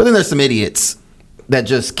 But then there's some idiots that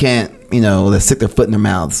just can't, that stick their foot in their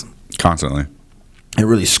mouths. Constantly. And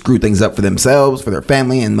really screw things up for themselves, for their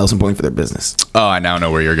family, and most importantly, for their business. Oh, I now know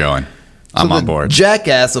where you're going. I'm on board.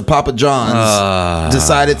 Jackass of Papa John's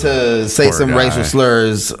decided to say some racial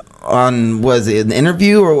slurs on, was it an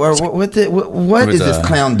interview or what is this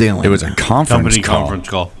clown doing? It was a conference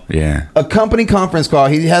call. Yeah. A company conference call.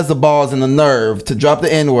 He has the balls and the nerve to drop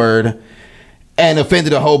the N-word and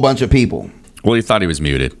offended a whole bunch of people. Well, he thought he was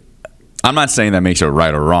muted. I'm not saying that makes it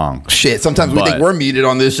right or wrong. Shit, sometimes we think we're muted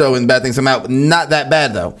on this show and bad things come out. Not that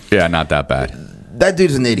bad, though. Yeah, not that bad. That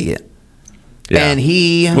dude's an idiot. Yeah. And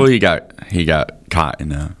he got caught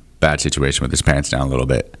in a bad situation with his pants down a little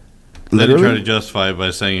bit. Literally? Then he tried to justify it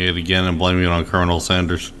by saying it again and blaming it on Colonel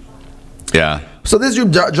Sanders. Yeah. So this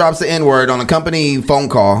dude drops the N-word on a company phone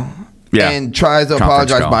call and tries to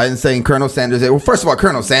apologize by it and saying Colonel Sanders. Well, first of all,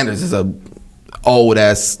 Colonel Sanders is a old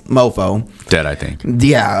ass mofo. Dead, I think.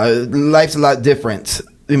 Yeah, life's a lot different.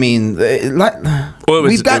 I mean,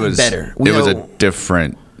 we've gotten better. It was a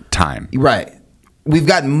different time. Right. we've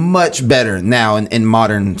gotten much better now in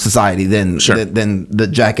modern society than the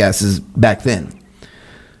jackasses back then.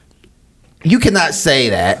 You cannot say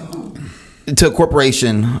that to a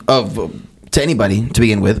corporation to anybody to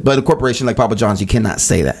begin with, but a corporation like Papa John's, you cannot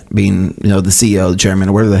say that. Being, the CEO, the chairman,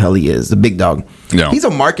 or whatever the hell he is, the big dog. No. He's a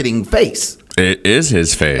marketing face. It is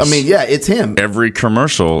his face. I mean, yeah, it's him. Every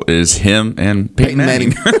commercial is him and Peyton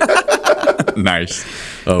Manning. Nice.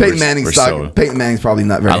 Oh, Peyton Manning's probably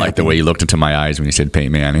not very I like happy. the way you looked into my eyes when you said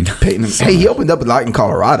Peyton Manning. Hey, he opened up a lot in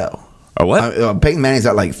Colorado. Oh, what? Peyton Manning's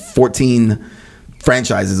got like 14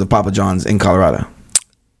 franchises of Papa John's in Colorado.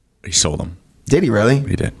 He sold them. Did he really?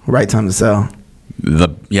 He did. Right time to sell.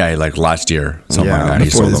 Like last year, something like that. He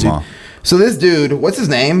sold them all. So this dude, what's his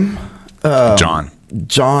name? John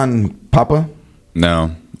Papa?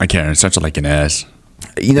 No, I can't. It starts with like an S.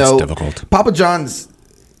 It's difficult. Papa John's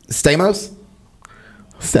Stamos?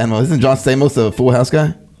 Isn't John Stamos a Full House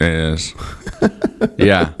guy? It is.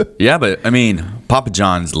 Yeah, but I mean, Papa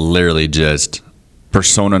John's literally just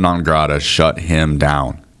persona non grata, shut him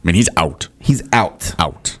down. I mean, he's out. He's out.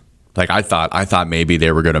 Out. Like I thought maybe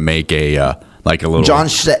they were gonna make a little John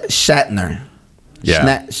Shatner.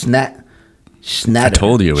 Yeah. Schnatter. I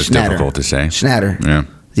told you it was difficult to say. Schnatter. Yeah.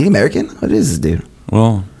 Is he American? What is this dude?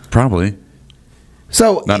 Well, probably.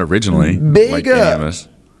 So not originally. Big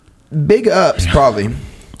ups, probably.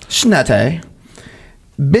 Schnatter.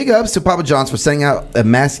 Big ups to Papa John's for sending out a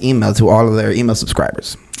mass email to all of their email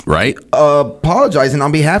subscribers. Right. Apologizing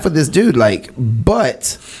on behalf of this dude,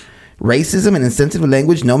 but racism and insensitive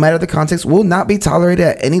language, no matter the context, will not be tolerated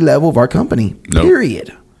at any level of our company. Nope.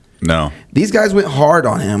 Period. No. These guys went hard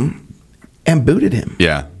on him and booted him.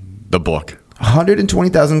 Yeah. The book.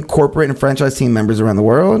 120,000 corporate and franchise team members around the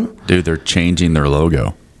world. Dude, they're changing their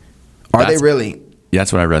logo. Are they really? Yeah,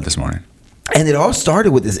 that's what I read this morning. And it all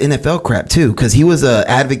started with this NFL crap too, because he was an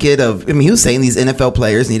advocate of. I mean, he was saying these NFL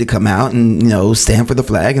players need to come out and stand for the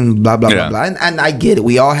flag and blah blah blah blah. And I get it.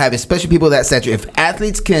 We all have, especially people that stature. If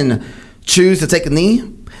athletes can choose to take a knee,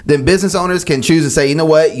 then business owners can choose to say, you know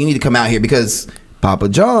what, you need to come out here because Papa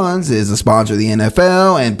John's is a sponsor of the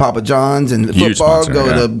NFL, and Papa John's and football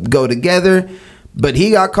go together. But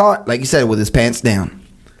he got caught, like you said, with his pants down.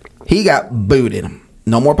 He got booted.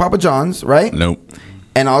 No more Papa John's, right? Nope.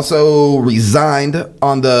 And also resigned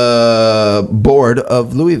on the board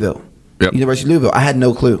of Louisville. Yep. University of Louisville. I had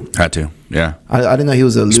no clue. Had to, yeah. I didn't know he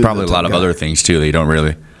was a Louisville. There's probably a lot of other things, too, that you don't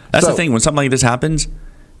really... That's the thing. When something like this happens,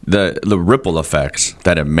 the ripple effects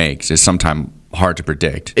that it makes is sometimes hard to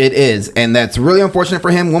predict. It is, and that's really unfortunate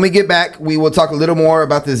for him. When we get back, we will talk a little more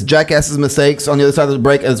about this jackass's mistakes on the other side of the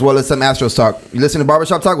break, as well as some Astros talk. You listen to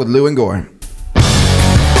Barbershop Talk with Lou and Gore.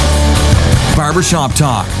 Barbershop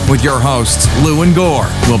Talk with your hosts, Lou and Gore.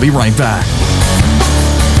 We'll be right back.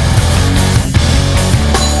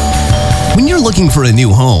 When you're looking for a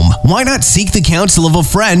new home, why not seek the counsel of a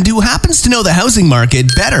friend who happens to know the housing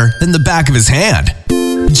market better than the back of his hand?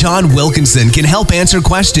 John Wilkinson can help answer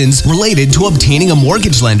questions related to obtaining a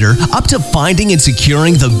mortgage lender up to finding and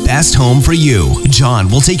securing the best home for you. John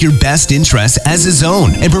will take your best interests as his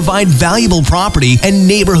own and provide valuable property and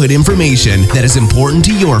neighborhood information that is important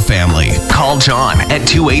to your family. Call John at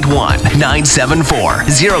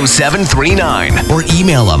 281-974-0739 or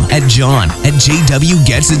email him at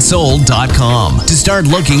john@jwgetsitsold.com to start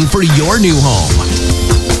looking for your new home.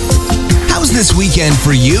 How's this weekend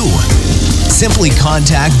for you? Simply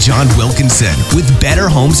contact John Wilkinson with Better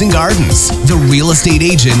Homes and Gardens, the real estate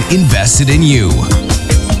agent invested in you.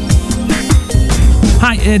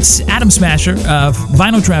 Hi, it's Adam Smasher of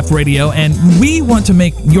Vinyl Draft Radio, and we want to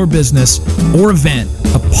make your business or event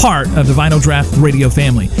a part of the Vinyl Draft Radio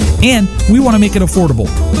family, and we want to make it affordable.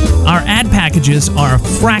 Our ad packages are a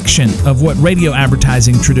fraction of what radio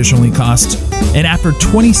advertising traditionally costs, and after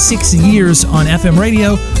 26 years on FM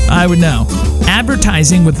radio, I would know.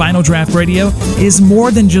 Advertising with Vinyl Draft Radio is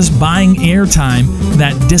more than just buying airtime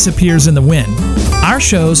that disappears in the wind. Our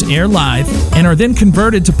shows air live and are then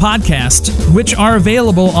converted to podcasts, which are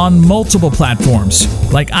available on multiple platforms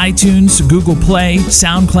like iTunes, Google Play,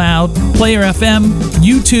 SoundCloud, Player FM,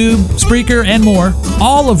 YouTube, Spreaker, and more,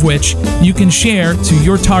 all of which you can share to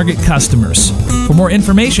your target customers. For more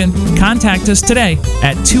information, contact us today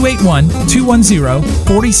at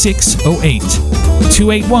 281-210-4608,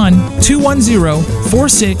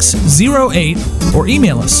 281-210-4608, or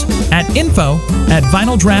email us at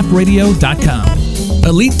info@vinyldraftradio.com.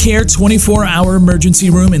 Elite Care 24-hour emergency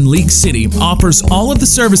room in League City offers all of the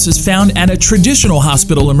services found at a traditional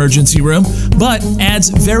hospital emergency room, but adds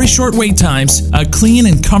very short wait times, a clean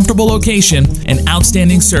and comfortable location, and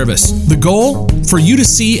outstanding service. The goal? For you to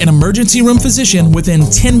see an emergency room physician within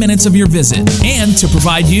 10 minutes of your visit, and to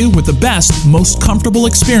provide you with the best, most comfortable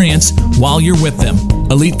experience while you're with them.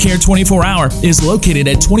 Elite Care 24-hour is located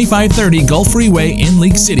at 2530 Gulf Freeway in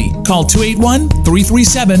League City. Call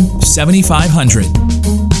 281-337-7500.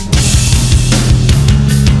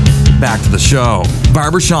 Back to the show.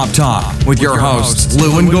 Barbershop Talk with your hosts,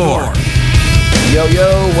 Lou and Gore. Yo,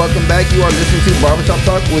 welcome back. You are listening to Barbershop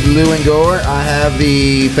Talk with Lou and Gore. I have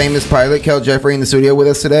the famous pilot, Kel Jeffrey, in the studio with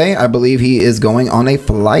us today. I believe he is going on a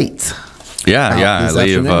flight. I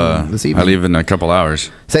leave in a couple hours.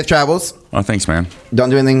 Safe travels. Oh, thanks, man. Don't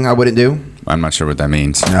do anything I wouldn't do. I'm not sure what that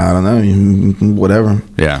means. I don't know. Whatever.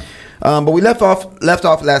 Yeah. But we left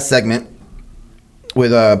off last segment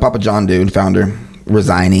with Papa John Dude, founder,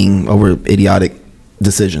 resigning over idiotic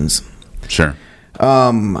decisions. Sure.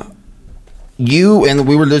 You and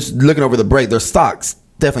we were just looking over the break. Their stocks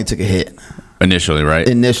definitely took a hit. Initially, right?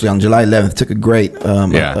 Initially, on July 11th, took a great,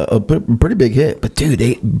 a pretty big hit. But dude,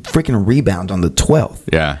 they freaking rebound on the 12th.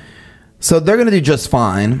 Yeah. So they're gonna do just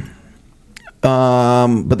fine.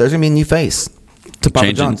 But there's gonna be a new face to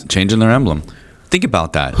Papa John's. Changing their emblem. Think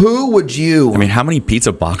about that. Who would you? I mean, how many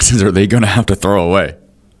pizza boxes are they gonna have to throw away?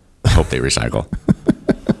 I hope they recycle.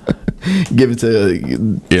 Give it to you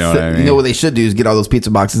know what I mean? You know what they should do is get all those pizza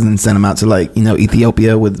boxes and send them out to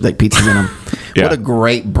Ethiopia with pizzas in them. Yeah. What a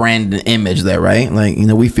great brand and image there, right?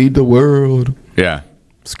 We feed the world. Yeah.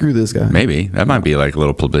 Screw this guy. Maybe that might be like a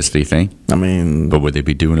little publicity thing. I mean, but would they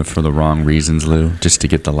be doing it for the wrong reasons, Lou? Just to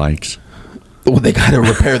get the likes? Well, they got to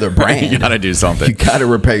repair their brand. You got to do something. You got to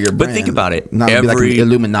repair your brand. But think about it. Not be like an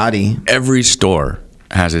Illuminati. Every store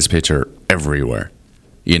has his picture everywhere.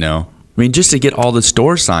 You know. I mean, just to get all the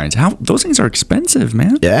store signs, those things are expensive,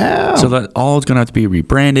 man. Yeah. So that all is going to have to be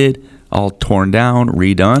rebranded, all torn down,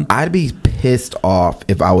 redone. I'd be pissed off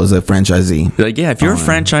if I was a franchisee. If you're a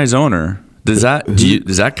franchise owner, does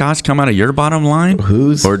that cost come out of your bottom line?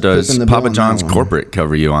 Or does Papa John's corporate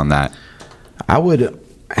cover you on that? I would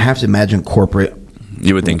have to imagine corporate.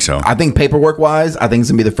 You would think so. I think paperwork wise, I think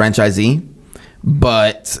it's gonna be the franchisee.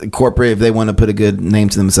 But corporate, if they want to put a good name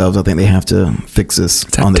to themselves, I think they have to fix this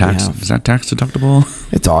on their behalf. Is that tax deductible?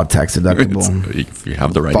 It's all tax deductible. If you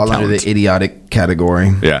have the right fall under the idiotic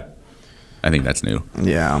category. Yeah. I think that's new.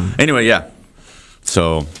 Yeah. Anyway, yeah.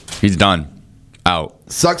 So he's done. Out.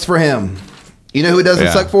 Sucks for him. You know who it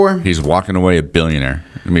doesn't suck for? He's walking away a billionaire.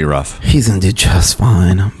 It's going to be rough. He's going to do just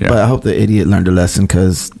fine. Yeah. But I hope the idiot learned a lesson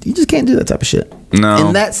because you just can't do that type of shit. No.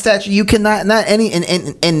 In that stature, you cannot,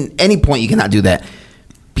 in any point, you cannot do that.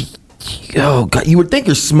 Oh, God. You would think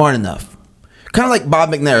you're smart enough. Kind of like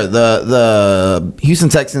Bob McNair, the Houston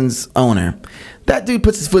Texans owner. That dude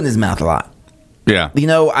puts his foot in his mouth a lot. Yeah.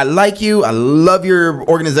 I like you. I love your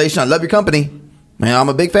organization. I love your company. Man, I'm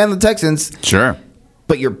a big fan of the Texans. Sure.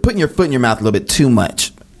 But you're putting your foot in your mouth a little bit too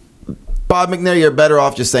much. Bob McNair, you're better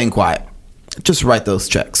off just staying quiet. Just write those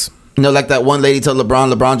checks. Like that one lady told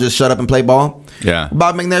LeBron, just shut up and play ball. Yeah.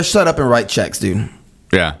 Bob McNair, shut up and write checks, dude.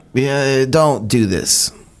 Yeah. Yeah, don't do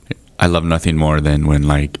this. I love nothing more than when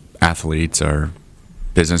athletes or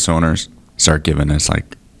business owners start giving us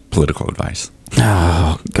political advice.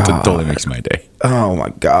 Oh, God. It totally makes my day. Oh, my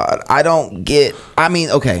God. Okay.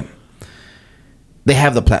 They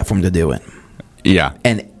have the platform to do it. Yeah.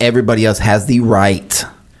 And everybody else has the right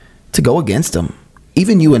to go against them.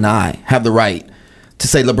 Even you and I have the right to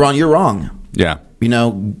say, LeBron, you're wrong. Yeah.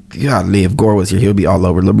 Godly, if Gore was here, he'll be all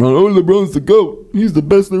over LeBron. Oh, LeBron's the GOAT. He's the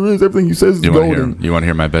best there is. Everything he says is golden. You want to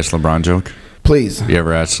hear my best LeBron joke? Please. You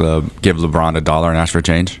ever give LeBron $1 and ask for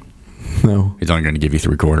change? No. He's only going to give you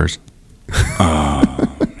 3/4.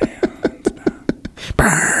 Oh,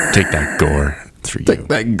 man. Take that, Gore. Take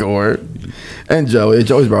that, Gore. And Joey.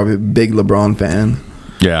 Joey's probably a big LeBron fan.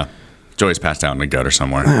 Yeah. Joey's passed out in the gutter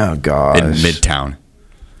somewhere. Oh, gosh. In Midtown.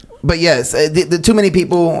 But yes, the too many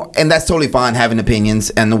people, and that's totally fine having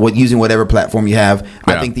opinions and using whatever platform you have.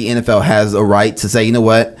 Yeah. I think the NFL has a right to say, you know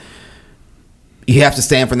what? You have to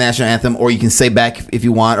stand for the national anthem, or you can say back if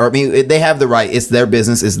you want. Or they have the right. It's their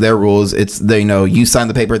business. It's their rules. It's you sign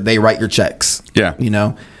the paper. They write your checks. Yeah.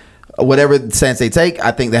 Whatever stance they take,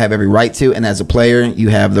 I think they have every right to. And as a player, you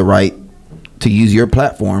have the right to use your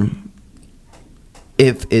platform.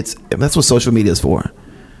 If that's what social media is for.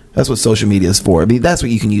 That's what social media is for. That's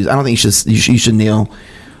what you can use. I don't think you should kneel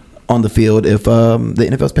on the field if the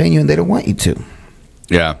NFL's paying you and they don't want you to.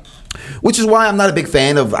 Yeah. Which is why I'm not a big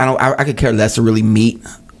fan of. I could care less to really meet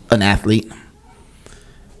an athlete.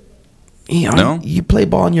 You play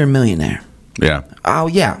ball and you're a millionaire. Yeah. Oh,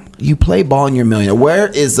 yeah. You play ball and you're a millionaire. Where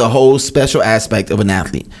is the whole special aspect of an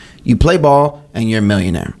athlete? You play ball and you're a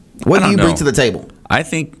millionaire. What do you bring to the table? I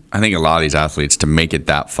think a lot of these athletes, to make it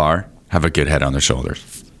that far, have a good head on their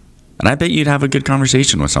shoulders. And I bet you'd have a good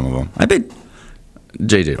conversation with some of them. I bet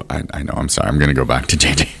JJ, I know, I'm sorry, I'm going to go back to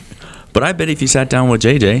JJ. But I bet if you sat down with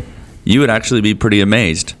JJ, you would actually be pretty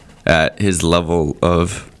amazed at his level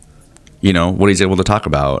of, what he's able to talk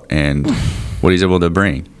about and what he's able to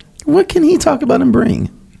bring. What can he talk about and bring?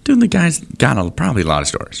 Dude, the guy's got probably a lot of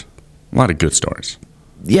stories. A lot of good stories.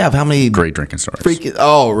 Yeah, of how many great drinking stories.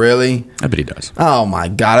 Oh, really? I bet he does. Oh my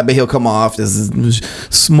God! I bet he'll come off as this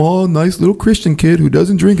small, nice little Christian kid who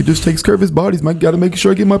doesn't drink and just takes care of his body. He's got to make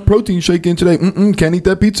sure I get my protein shake in today. Can't eat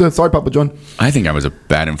that pizza. Sorry, Papa John. I think I was a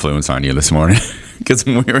bad influence on you this morning because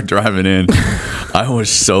when we were driving in, I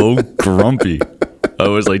was so grumpy. I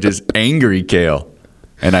was like just angry, Kale,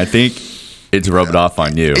 and I think it's rubbed off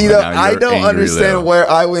on you. I don't understand where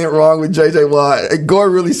I went wrong with JJ Watt. Gore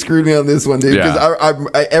really screwed me on this one, dude. Because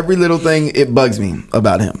I every little thing, it bugs me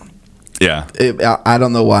about him. Yeah. I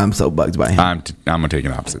don't know why I'm so bugged by him. I'm going to take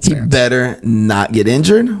an opposite stance. He better not get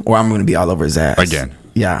injured or I'm going to be all over his ass. Again.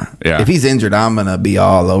 Yeah. If he's injured, I'm going to be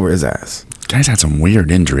all over his ass. Guy's had some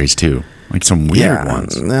weird injuries, too. Like some weird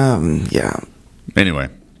ones. Yeah. Anyway,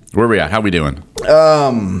 where are we at? How we doing?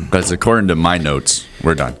 Because according to my notes,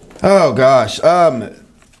 we're done. Oh, gosh.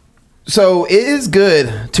 So it is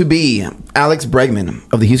good to be Alex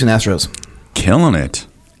Bregman of the Houston Astros. Killing it.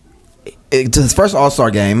 It's his first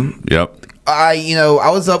All-Star game. Yep. I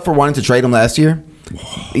was up for wanting to trade him last year.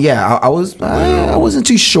 Yeah, I wasn't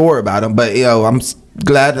too sure about him, but I'm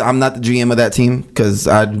glad I'm not the GM of that team because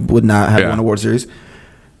I would not have won a World Series.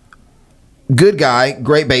 Good guy,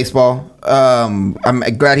 great baseball. I'm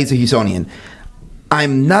glad he's a Houstonian.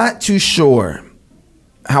 I'm not too sure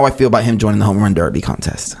how I feel about him joining the home run derby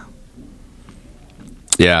contest.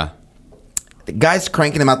 Yeah. The guy's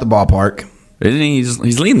cranking him out the ballpark. Isn't he?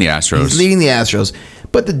 He's leading the Astros. He's leading the Astros.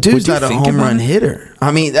 But the dude's not a home run hitter.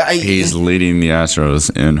 I mean, he's leading the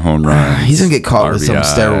Astros in home runs. He's going to get caught with some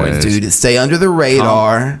steroids, dude. Stay under the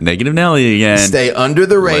radar. Negative Nelly again. Stay under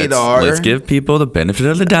the radar. Let's give people the benefit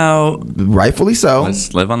of the doubt. Rightfully so.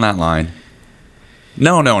 Let's live on that line.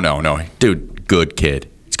 No. Dude, good kid.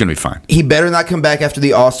 It's going to be fine. He better not come back after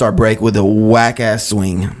the All-Star break with a whack-ass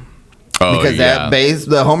swing. Oh, because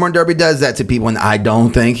the home run derby does that to people, and I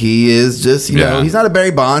don't think he is just, he's not a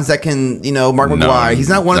Barry Bonds that can, Mark McGwire. He's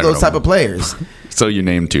not one of those type of players. So you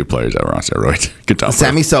named two players that were on steroids. Good job.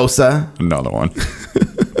 Sammy Sosa. Another one.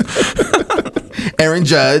 Aaron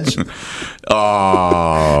Judge.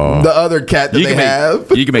 Oh. The other cat that they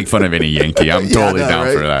have. You can make fun of any Yankee. I'm totally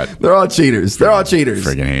down for that. They're all cheaters.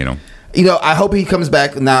 Freaking hate them. I hope he comes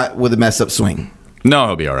back not with a messed up swing. No,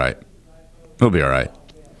 he'll be all right.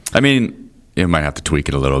 I mean, you might have to tweak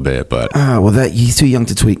it a little bit, but he's too young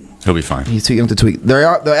to tweak. He'll be fine. He's too young to tweak. The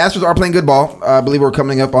Astros are playing good ball. I believe we're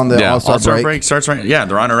coming up on the All-Star break. Starts right. Yeah,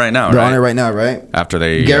 they're on it right now. They're on it right now, right? After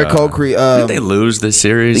they Garrett Cole, did they lose this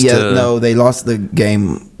series? No, they lost the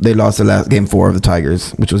game. They lost the last game 4 of the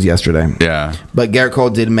Tigers, which was yesterday. Yeah, but Garrett Cole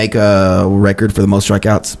did make a record for the most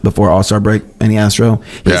strikeouts before All-Star break. Any Astro,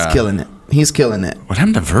 he's killing it. He's killing it. What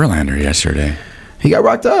happened to Verlander yesterday? He got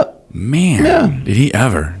rocked up. Man, did he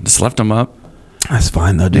ever? Just left him up. That's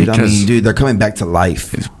fine though, dude. They're coming back to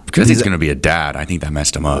life. Because he's going to be a dad. I think that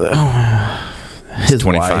messed him up. His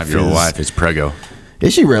 25-year-old wife is preggo.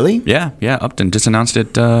 Is she really? Yeah. Upton just announced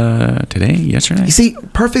it yesterday. You see,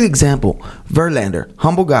 perfect example. Verlander,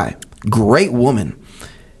 humble guy, great woman.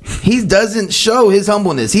 He doesn't show his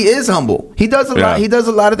humbleness. He is humble. He does a lot. He does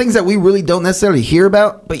a lot of things that we really don't necessarily hear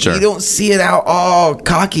about, but you don't see it out all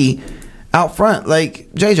cocky out front like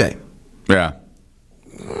JJ. Yeah.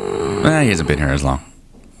 He hasn't been here as long.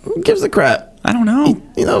 Who gives a crap? I don't know.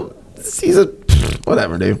 He's a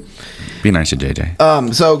whatever, dude. Be nice to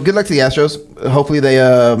JJ. So good luck to the Astros. Hopefully they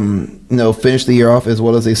finish the year off as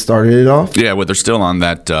well as they started it off. Yeah, they're still on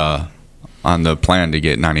that on the plan to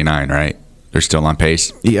get 99, right? They're still on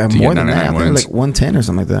pace. Yeah, more than that. I think like 110 or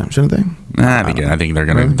something like that, shouldn't they? Nah, I think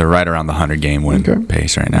they're right around the 100 game win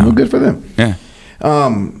pace right now. Well, good for them. Yeah.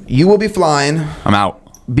 You will be flying. I'm out.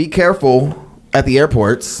 Be careful at the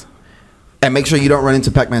airports and make sure you don't run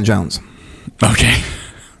into Pac-Man Jones. Okay.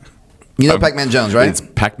 You know Pac-Man Jones, right? Is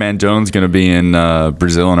Pac-Man Jones going to be in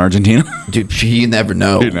Brazil and Argentina? Dude, you never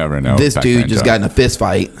know. You never know. This Pac-Man dude just got in a fist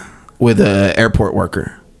fight with an airport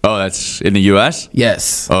worker. Oh, that's in the U.S.?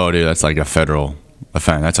 Yes. Oh, dude, that's like a federal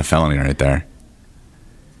offense. That's a felony right there.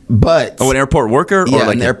 But an airport worker or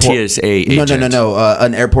like an airport TSA agent? No.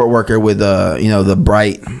 An airport worker with the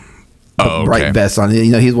bright bright vest on.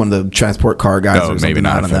 You know, he's one of the transport car guys. Oh, maybe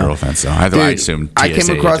not a federal offense, though. I assume TSA I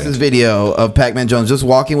came across this video of Pac-Man Jones just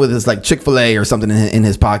walking with his like Chick-fil-A or something in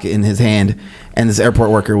his pocket, in his hand, and this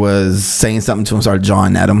airport worker was saying something to him, started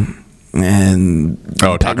jawing at him, and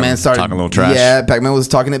Pac-Man started talking a little trash. Yeah, Pac-Man was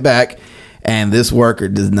talking it back, and this worker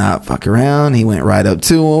does not fuck around. He went right up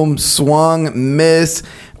to him, swung, missed.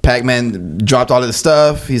 Pac-Man dropped all of his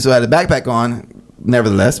stuff. He still had a backpack on,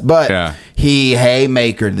 nevertheless, but he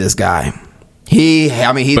haymakered this guy. He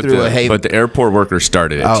threw a hay. But the airport worker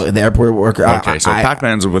started it. Oh, the airport worker. Okay, so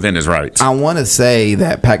Pac-Man's within his rights. I want to say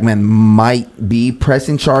that Pac-Man might be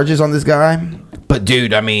pressing charges on this guy, but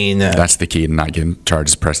dude, I mean, that's the key to not getting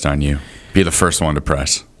charges pressed on you. Be the first one to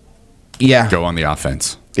press. Yeah, go on the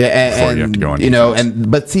offense. Yeah, before you have to go on.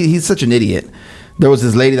 But see, he's such an idiot. There was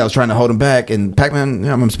this lady that was trying to hold him back, and Pac-Man,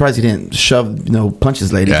 I'm surprised he didn't punch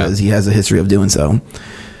this lady, because he has a history of doing so.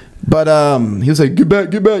 But he was like, get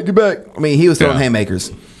back. I mean, he was throwing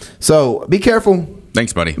haymakers. So be careful.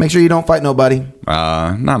 Thanks, buddy. Make sure you don't fight nobody.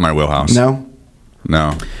 Not my wheelhouse. No.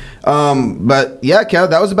 But yeah, Kel,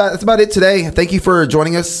 that's about it today. Thank you for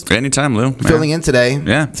joining us. Anytime, Lou. Filling in today.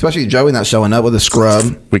 Yeah. Especially Joey not showing up with a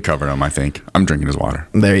scrub. We covered him, I think. I'm drinking his water.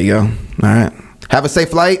 There you go. All right. Have a safe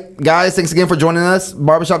flight. Guys, thanks again for joining us.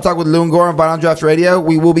 Barbershop Talk with Lou and Gore on Vinyl Draught Radio.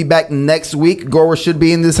 We will be back next week. Gore should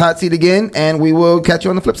be in this hot seat again, and we will catch you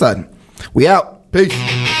on the flip side. We out. Peace.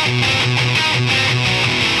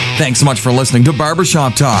 Thanks so much for listening to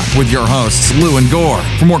Barbershop Talk with your hosts, Lou and Gore.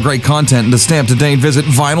 For more great content and to stay up to date, visit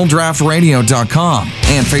vinyldraftradio.com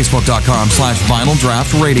and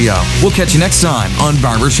facebook.com/vinyldraftradio. We'll catch you next time on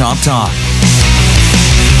Barbershop Talk.